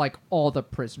unlocks like all the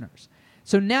prisoners.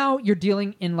 So now you're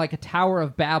dealing in like a Tower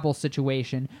of Babel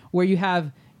situation where you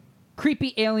have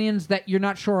creepy aliens that you're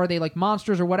not sure are they like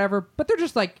monsters or whatever, but they're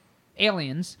just like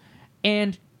aliens,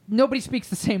 and nobody speaks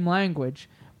the same language.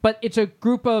 But it's a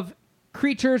group of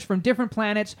creatures from different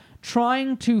planets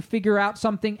trying to figure out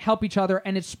something, help each other,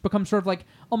 and it's become sort of like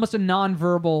almost a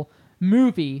non-verbal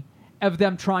movie of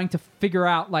them trying to figure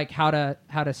out like how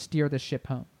to steer the ship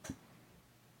home.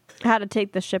 How to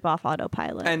take the ship off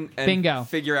autopilot. And Bingo.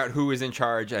 Figure out who is in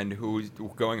charge and who's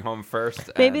going home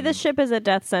first. Maybe the ship is a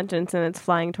death sentence and it's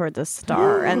flying towards a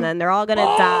star, and then they're all going to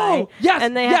die. Yes,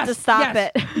 and they have to stop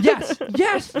it.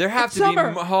 Yes. There have to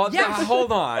Summer. be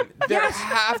hold on. There Yes.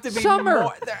 have to be Summer.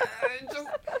 more.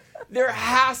 There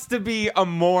has to be a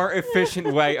more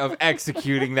efficient way of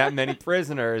executing that many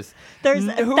prisoners. There's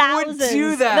Who thousands. would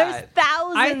do that? There's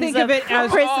thousands I think of it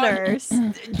as prisoners.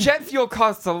 Jet fuel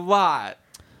costs a lot.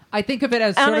 I think of it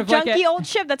as On sort a of like junky old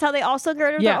ship. That's how they also get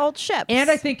rid of their old ships. And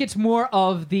I think it's more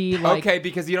of the like. Okay,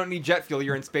 because you don't need jet fuel.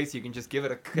 You're in space. You can just give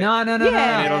it a kick. No.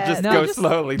 Yeah. And it'll just go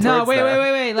slowly towards No, there.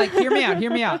 wait. Like, hear me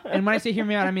out. And when I say hear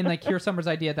me out, I mean like hear Summer's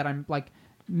idea that I'm like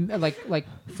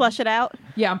flesh it out.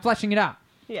 yeah, I'm fleshing it out.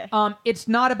 Yeah. It's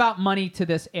not about money to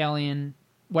this alien,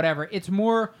 whatever. It's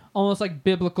more almost like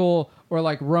biblical or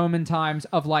like Roman times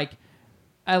of like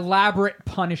elaborate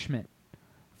punishment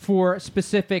for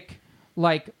specific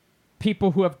like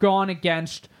people who have gone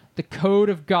against the code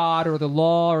of God or the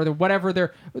law or the whatever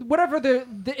the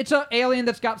it's an alien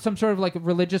that's got some sort of like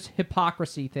religious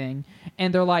hypocrisy thing,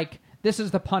 and they're like, this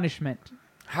is the punishment.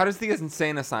 How does the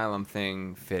insane asylum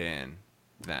thing fit in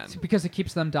then? It's because it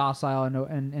keeps them docile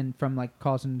and from like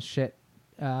causing shit,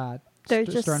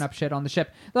 Just stirring up shit on the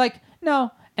ship. Like,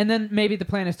 no. And then maybe the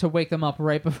plan is to wake them up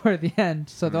right before the end.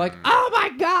 So they're like, oh my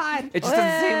God. It just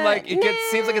doesn't seem like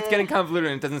seems like it's getting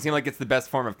convoluted, and it doesn't seem like it's the best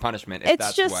form of punishment. If It's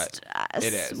that's just what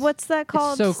it is. What's that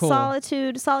called? so cool.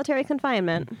 Solitary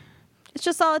confinement. It's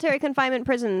just solitary confinement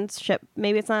prison ship.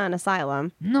 Maybe it's not an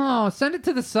asylum. No, send it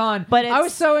to the sun. But I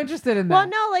was so interested in that. Well,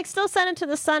 no, like still send it to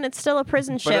the sun. It's still a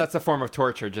prison But ship. that's a form of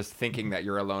torture, just thinking that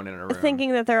you're alone in a room.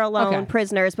 Thinking that they're alone Okay.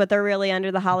 prisoners, but they're really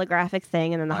under the holographic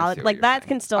thing, and then the I see what like you're that saying.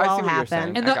 can still I see all what you're happen.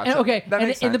 saying. And I gotcha. okay, That and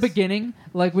makes in the sense. beginning,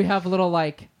 like we have little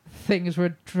like things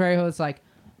where Trejo's like,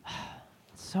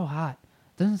 it's so hot.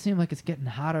 Doesn't seem like it's getting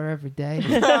hotter every day.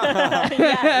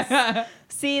 Yes.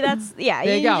 See, that's There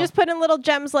You you go. just put in little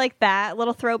gems like that,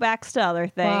 little throwbacks to other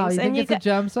things, Wow, you think it's a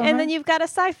gem, Summer? and then you've got a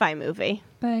sci-fi movie.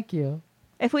 Thank you.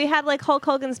 If we had like Hulk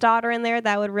Hogan's daughter in there,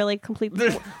 that would really complete.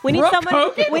 We need Brooke someone.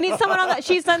 Hogan? We need someone on that.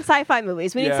 She's done sci-fi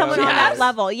movies. We need Yeah. someone on Yes. that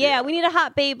level. Yeah, we need a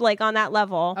hot babe like on that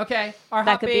level. Okay, our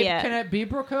That hot could be babe, it. can it be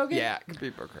Brooke Hogan? Yeah, it could be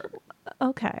Brooke Hogan.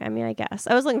 Okay, I mean, I guess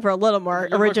I was looking for a little more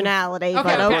You're originality, Okay,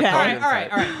 but okay. okay. All right.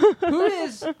 Who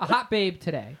is a hot babe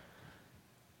today?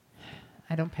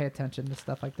 I don't pay attention to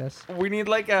stuff like this. We need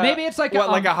like a Maybe it's like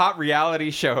like a hot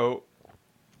reality show,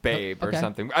 babe, or Okay.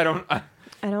 something. I don't.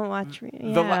 I don't watch.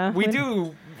 Yeah, We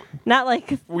do. not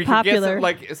like We popular. could get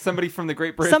like somebody from the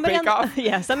Great British somebody Bake on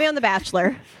Off. somebody on The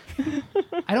Bachelor.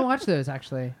 I don't watch those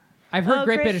actually. I've heard Oh,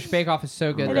 Great Great- British Bake Off is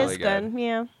so good. It Really is good.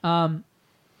 Yeah.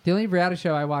 The only reality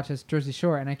show I watch is Jersey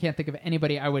Shore, and I can't think of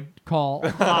anybody I would call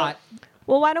hot.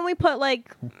 Well, why don't we put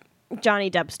like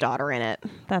Johnny Depp's daughter in it?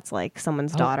 That's like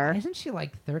someone's daughter. Isn't she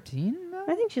like 13?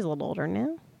 I think she's a little older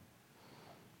now.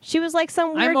 She was like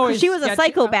some I'm weird. always She was a sketchy-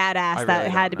 psycho I badass really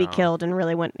that had to don't be know. killed and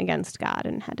really went against God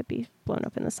and had to be blown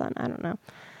up in the sun. I don't know.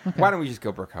 Why don't we just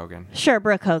go Brooke Hogan? Sure,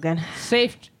 Brooke Hogan.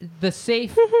 The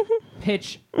safe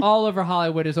pitch all over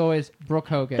Hollywood is always Brooke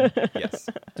Hogan. Yes.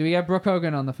 Do we have Brooke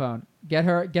Hogan on the phone? Get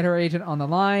her agent on the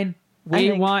line. We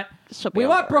think want she'll be on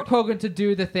board. Brooke Hogan to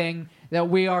do the thing that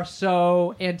we are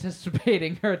so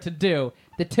anticipating her to do.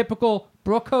 The typical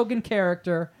Brooke Hogan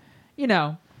character. You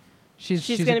know, she's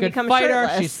a gonna good become fighter.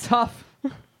 shirtless. She's tough.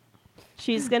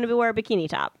 She's going to wear a bikini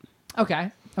top.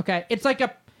 Okay. It's like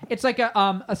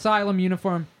a asylum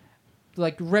uniform,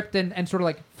 like ripped and sort of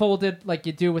like folded, like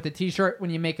you do with a t-shirt when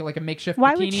you make it like a makeshift.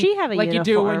 Why bikini, would she have a like you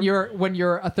do uniform? when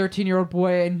you're a 13-year-old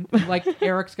boy and like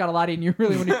Eric Scottalotti and you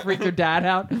really want to freak your dad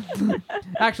out.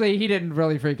 Actually, he didn't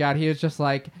really freak out. He was just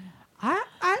like,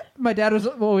 my dad was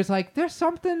always like, there's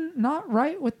something not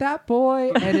right with that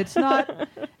boy, and it's not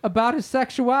about his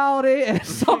sexuality, and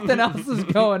something else is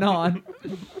going on.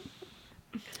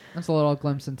 That's a little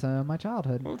glimpse into my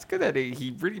childhood. Well, it's good that he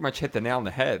pretty much hit the nail on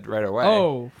the head right away.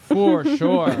 Oh, for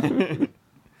sure.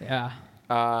 Yeah.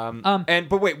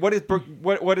 But wait, what is Brooke,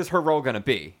 what is her role going to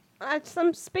be?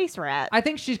 Some space rat. I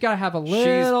think she's got to have a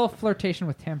little flirtation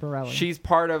with Tamborelli. She's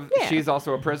part of. Yeah. She's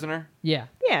also a prisoner. Yeah.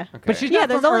 Yeah. Okay. But she's Yeah, not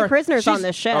there's from only Earth. prisoners on She's-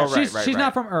 this ship. Oh, right, She's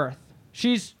not from Earth.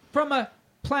 She's from a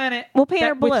planet. We'll paint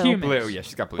her with blue. humans. Blue. Yeah,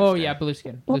 she's got blue. Oh skin. yeah, blue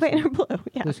skin. We'll Blue paint her skin. blue.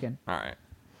 Yeah. Blue skin. All right.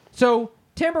 So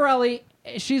Tamborelli,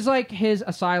 she's like his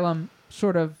asylum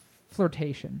sort of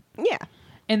flirtation. Yeah.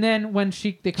 And then when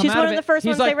they come She's out one of of it, the first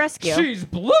he's ones like, they rescue. She's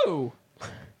blue.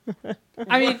 okay.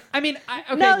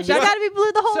 No, she's got to be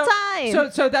blue the whole so,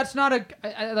 time. So that's not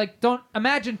like don't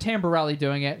imagine Tamborelli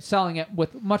doing it, selling it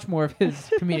with much more of his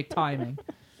comedic timing.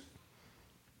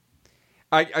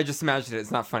 I just imagined it.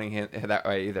 It's not funny that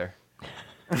way either.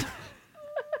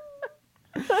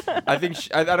 I think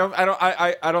I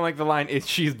don't like the line.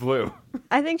 She's blue.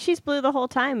 I think she's blue the whole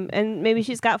time, and maybe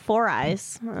she's got 4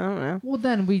 eyes. I don't know. Well,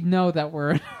 then we know that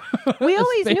we're. We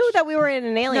always space- knew that we were in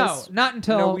an alien. No, not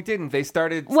until No, we didn't. They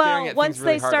started staring Well, at once things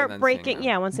really they hard and start then breaking, seeing them.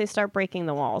 yeah, once they start breaking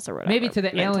the walls or whatever. maybe to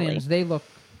the mentally. aliens they look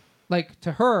like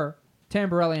to her.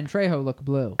 Tamborelli and Trejo look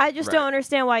blue. I just Right. don't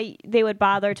understand why they would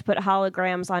bother to put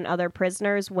holograms on other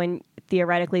prisoners when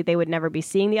theoretically they would never be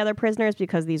seeing the other prisoners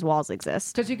because these walls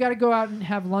exist. Because you got to go out and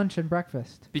have lunch and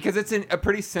breakfast. Because it's a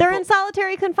pretty simple. They're in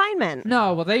solitary confinement.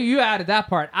 No, well, you added that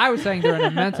part. I was saying they're in a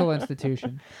mental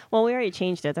institution. Well, we already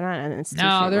changed it. They're not in an institution.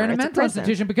 No, they're in a anymore. It's mental prison.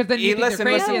 institution because then you think Listen,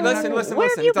 they're crazy. listen. Where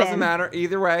have It you doesn't been? matter.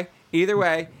 Either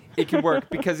way, it can work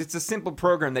because it's a simple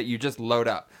program that you just load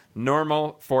up.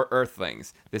 Normal for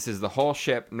Earthlings. This is the whole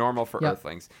ship. Normal for Yep.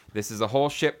 Earthlings. This is a whole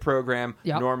ship program.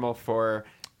 Yep. Normal for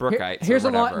Brookites. Here's or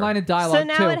a whatever. line of dialogue. So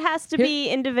now too. it has to Here- be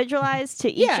individualized to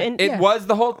each. Yeah, It was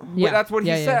the whole. Yeah. That's what he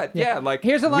Yeah, said. yeah. Like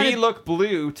Here's a line we of- look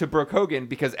blue to Brooke Hogan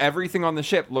because everything on the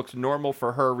ship looks normal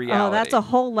for her reality. Oh, that's a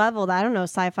whole level that I don't know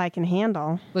sci-fi can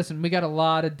handle. Listen, we got a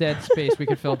lot of dead space we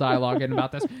could fill dialogue in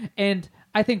about this. And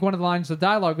I think one of the lines of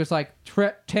dialogue was like,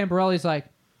 Tamborelli's like,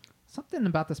 something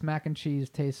about this mac and cheese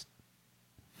tastes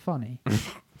funny.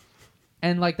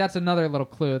 And like that's another little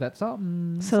clue that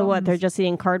something. So what? They're something's- just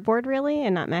eating cardboard, really,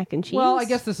 and not mac and cheese? Well, I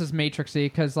guess this is Matrixy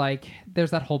because like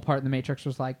there's that whole part in the Matrix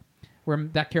was like where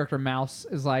that character Mouse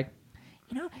is like,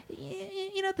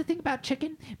 you know the thing about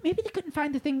chicken. Maybe they couldn't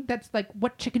find the thing that's like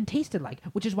what chicken tasted like,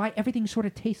 which is why everything sort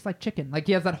of tastes like chicken. Like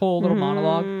he has that whole little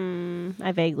monologue.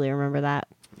 I vaguely remember that.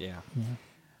 Yeah.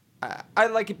 I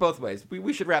like it both ways.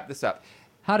 We should wrap this up.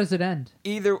 How does it end?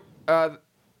 Either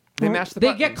they mash the They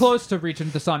buttons. get close to reaching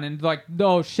the sun and like,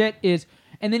 no shit is.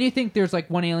 And then you think there's like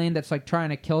one alien that's like trying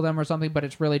to kill them or something, but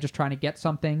it's really just trying to get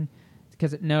something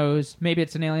because it knows maybe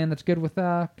it's an alien that's good with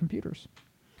computers.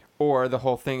 Or the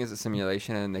whole thing is a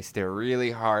simulation and they stare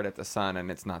really hard at the sun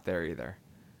and it's not there either.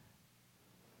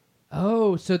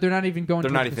 Oh, so they're not even going.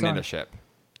 They're not towards the even in sun. a ship.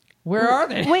 Where are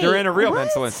they? Wait, They're in a real what?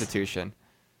 mental institution.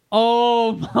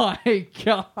 Oh my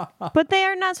god! But they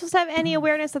are not supposed to have any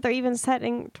awareness that they're even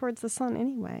setting towards the sun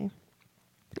anyway.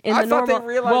 In I the thought normal, they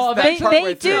realized Well, that they, partway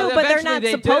they through. do, but they're Eventually not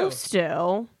they do. supposed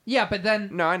to. Yeah, but then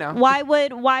No, I know. Why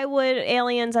would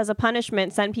aliens, as a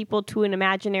punishment, send people to an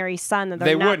imaginary sun that they're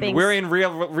They not wouldn't. being? We're in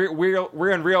real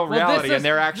reality, and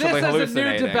they're actually this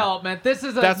hallucinating. is a new development. This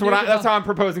is a That's new what. That's develop- how I'm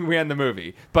proposing we end the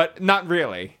movie, but not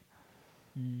really.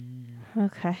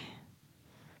 Okay.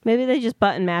 Maybe they just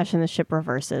button mash and the ship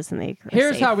reverses and they. are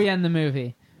Here's safe. how we end the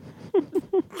movie.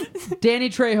 Danny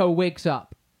Trejo wakes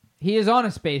up. He is on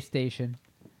a space station,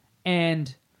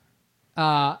 and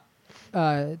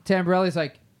Tamborelli's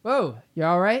like, "Whoa, you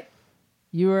all right?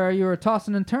 You were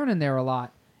tossing and turning there a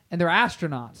lot." And they're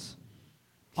astronauts.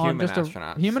 Human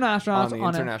astronauts. Human astronauts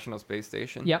on the International Space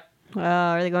Station. Yep.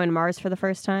 Are they going to Mars for the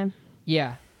first time?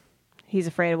 Yeah. He's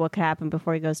afraid of what could happen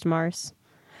before he goes to Mars.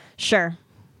 Sure.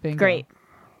 Bingo. Great.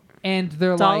 And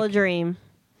they're It's all a dream.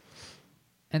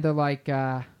 And they're like,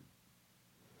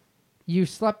 you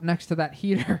slept next to that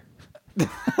heater.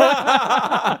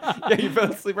 Yeah, you fell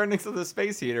asleep right next to the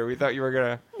space heater. We thought you were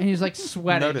gonna. And he's like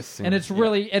sweating. Noticing, and it's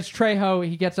it's Trejo.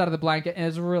 He gets out of the blanket and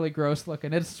it's really gross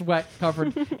looking. It's sweat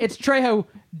covered. It's Trejo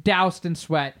doused in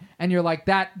sweat. And you're like,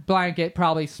 that blanket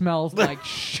probably smells like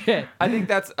shit. I think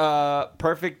that's a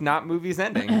perfect not movies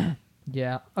ending.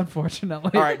 Yeah,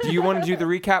 unfortunately. All right, do you want to do the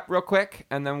recap real quick,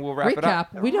 and then we'll wrap it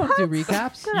up? We don't do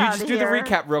recaps. You just do the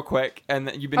recap real quick, and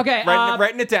then you've been Okay,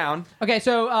 writing it down. Okay,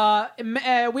 so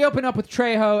we open up with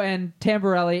Trejo and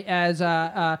Tamborelli as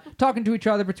talking to each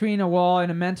other between a wall in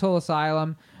a mental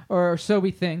asylum, or so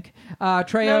we think.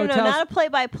 Trejo tells... not a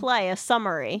play-by-play, a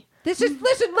summary. Listen,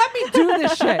 let me do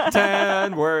this shit.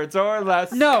 10 words or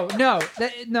less. No.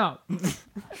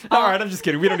 All right, I'm just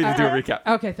kidding. We don't need to do a recap.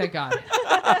 Okay, thank God.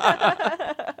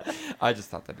 I just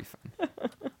thought that'd be fun.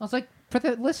 I was like, for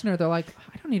the listener, they're like,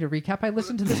 I don't need a recap. I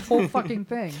listened to this whole fucking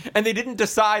thing. And they didn't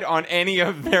decide on any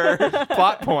of their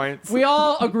plot points. We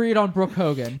all agreed on Brooke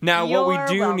Hogan. Now, You're what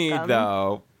we do welcome. need,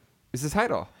 though, is the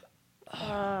title.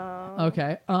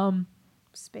 Okay.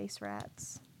 Space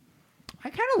Rats. I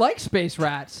kind of like Space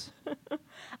Rats.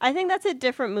 I think that's a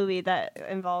different movie that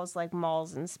involves like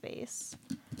malls in space.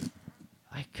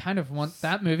 I kind of want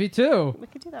that movie too. We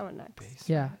could do that one next.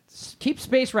 Yeah. Keep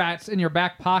Space Rats in your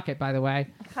back pocket, by the way.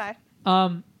 Okay.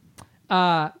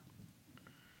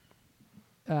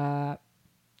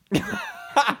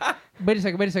 Wait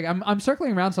a second. I'm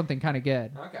circling around something kind of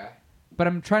good, Okay. but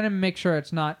I'm trying to make sure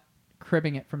it's not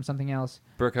cribbing it from something else.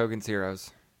 Brooke Hogan's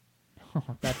Heroes.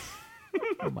 Oh, that's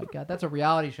oh my God, that's a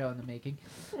reality show in the making.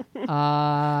 What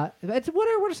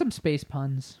are some space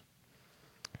puns?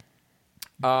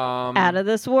 Out of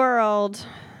this world.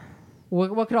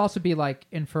 What could also be like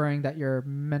inferring that you're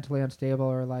mentally unstable,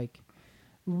 or like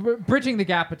bridging the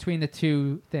gap between the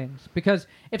two things? Because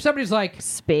if somebody's like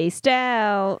Spaced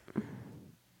out.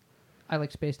 I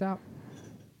like spaced out.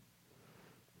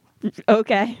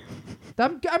 Okay.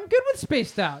 I'm good with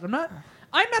spaced out. I'm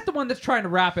not the one that's trying to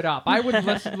wrap it up. I wouldn't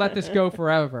let this go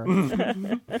forever.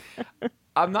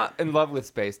 I'm not in love with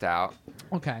Spaced Out.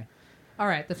 Okay. All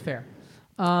right, that's fair.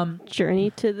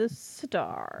 Journey to the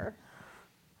Star.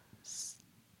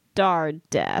 Star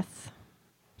Death.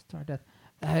 Star Death.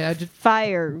 I just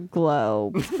Fire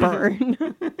Glow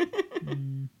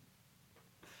Burn.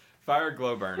 Fire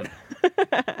Glow Burn.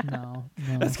 no.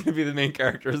 That's going to be the main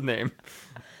character's name.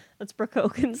 That's Brooke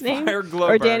Hogan's name? Fire Glow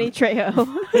Or Burn. Danny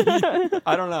Trejo.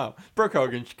 I don't know. Brooke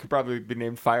Hogan could probably be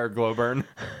named Fire Glow Burn.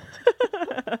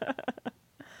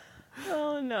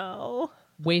 Oh, no.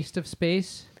 Waste of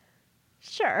space.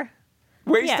 Sure.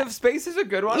 Waste Yeah. of Space is a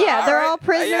good one. Yeah, they're right. all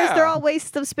prisoners. Yeah. They're all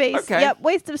wastes of space. Okay. Yep,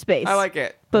 waste of space. I like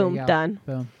it. Boom, There you go. done.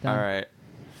 Boom. Done. All right.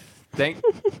 Thank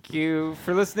you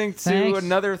for listening to Thanks.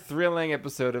 another thrilling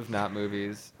episode of Not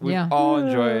Movies. We've Yeah. all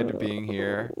enjoyed being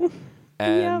here.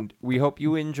 And we hope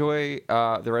you enjoy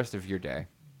the rest of your day.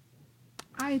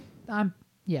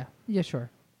 Yeah, sure.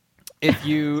 If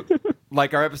you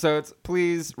like our episodes,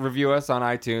 please review us on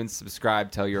iTunes,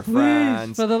 subscribe, tell your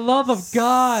friends. For the love of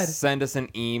God. Send us an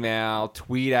email,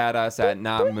 tweet at us at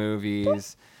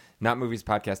notmovies,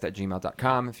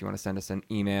 notmoviespodcast@gmail.com. If you want to send us an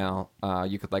email,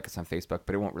 you could like us on Facebook,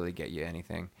 but it won't really get you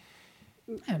anything.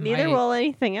 Neither will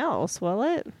anything else, will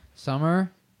it?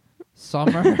 Summer.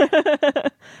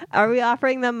 Are we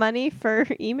offering them money for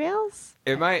emails?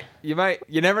 You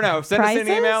never know. Send us Prizes?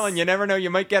 an email and you never know, you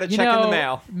might get a check in the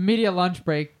mail. Media Lunch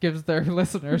Break gives their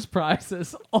listeners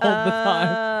prizes all the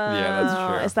time. Yeah, that's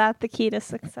true. Is that the key to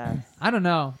success? I don't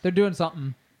know. They're doing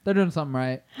something. They're doing something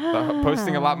right.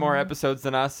 Posting a lot more episodes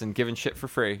than us and giving shit for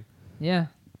free. Yeah.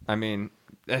 I mean,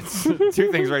 that's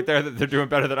two things right there that they're doing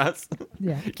better than us.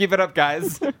 Yeah. Keep it up,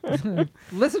 guys.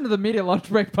 Listen to the Media Lunch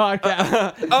Break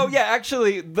podcast. Oh yeah,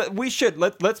 actually, we should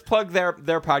let's plug their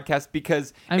podcast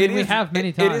because we have many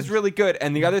It times. is really good.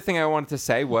 And the other thing I wanted to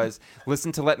say was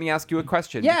listen to Let Me Ask You a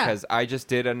Question because I just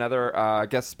did another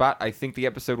guest spot. I think the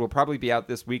episode will probably be out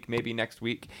this week, maybe next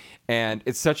week, and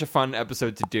it's such a fun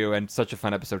episode to do and such a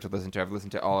fun episode to listen to. I've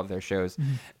listened to all of their shows,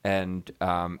 and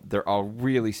they're all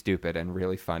really stupid and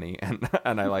really funny, and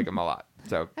I like them a lot.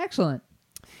 So Excellent.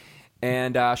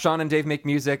 And Sean and Dave Make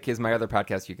Music is my other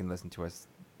podcast. You can listen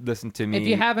to me If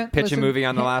you haven't pitch listened, a movie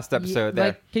on the last episode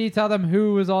there. Can you tell them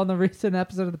who was on the recent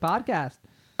episode of the podcast?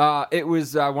 It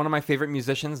was one of my favorite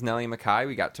musicians, Nellie Mackay.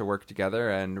 We got to work together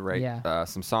and write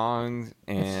some songs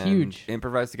and huge.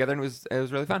 improvise together, and it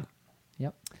was really fun.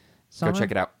 Yep. Go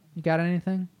check it out. You got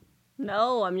anything?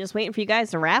 No, I'm just waiting for you guys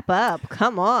to wrap up.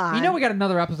 Come on. You know we got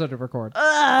another episode to record.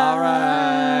 All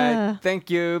right.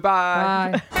 Thank you.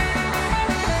 Bye. Bye.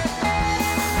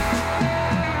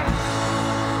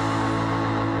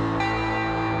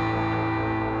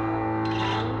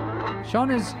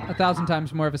 Sean is 1,000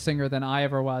 times more of a singer than I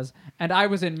ever was, and I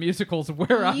was in musicals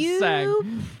where I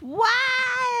sang. What?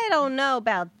 I don't know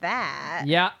about that.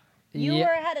 Yeah. You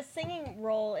had a singing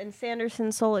role in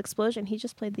Sanderson's Soul Explosion. He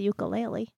just played the ukulele.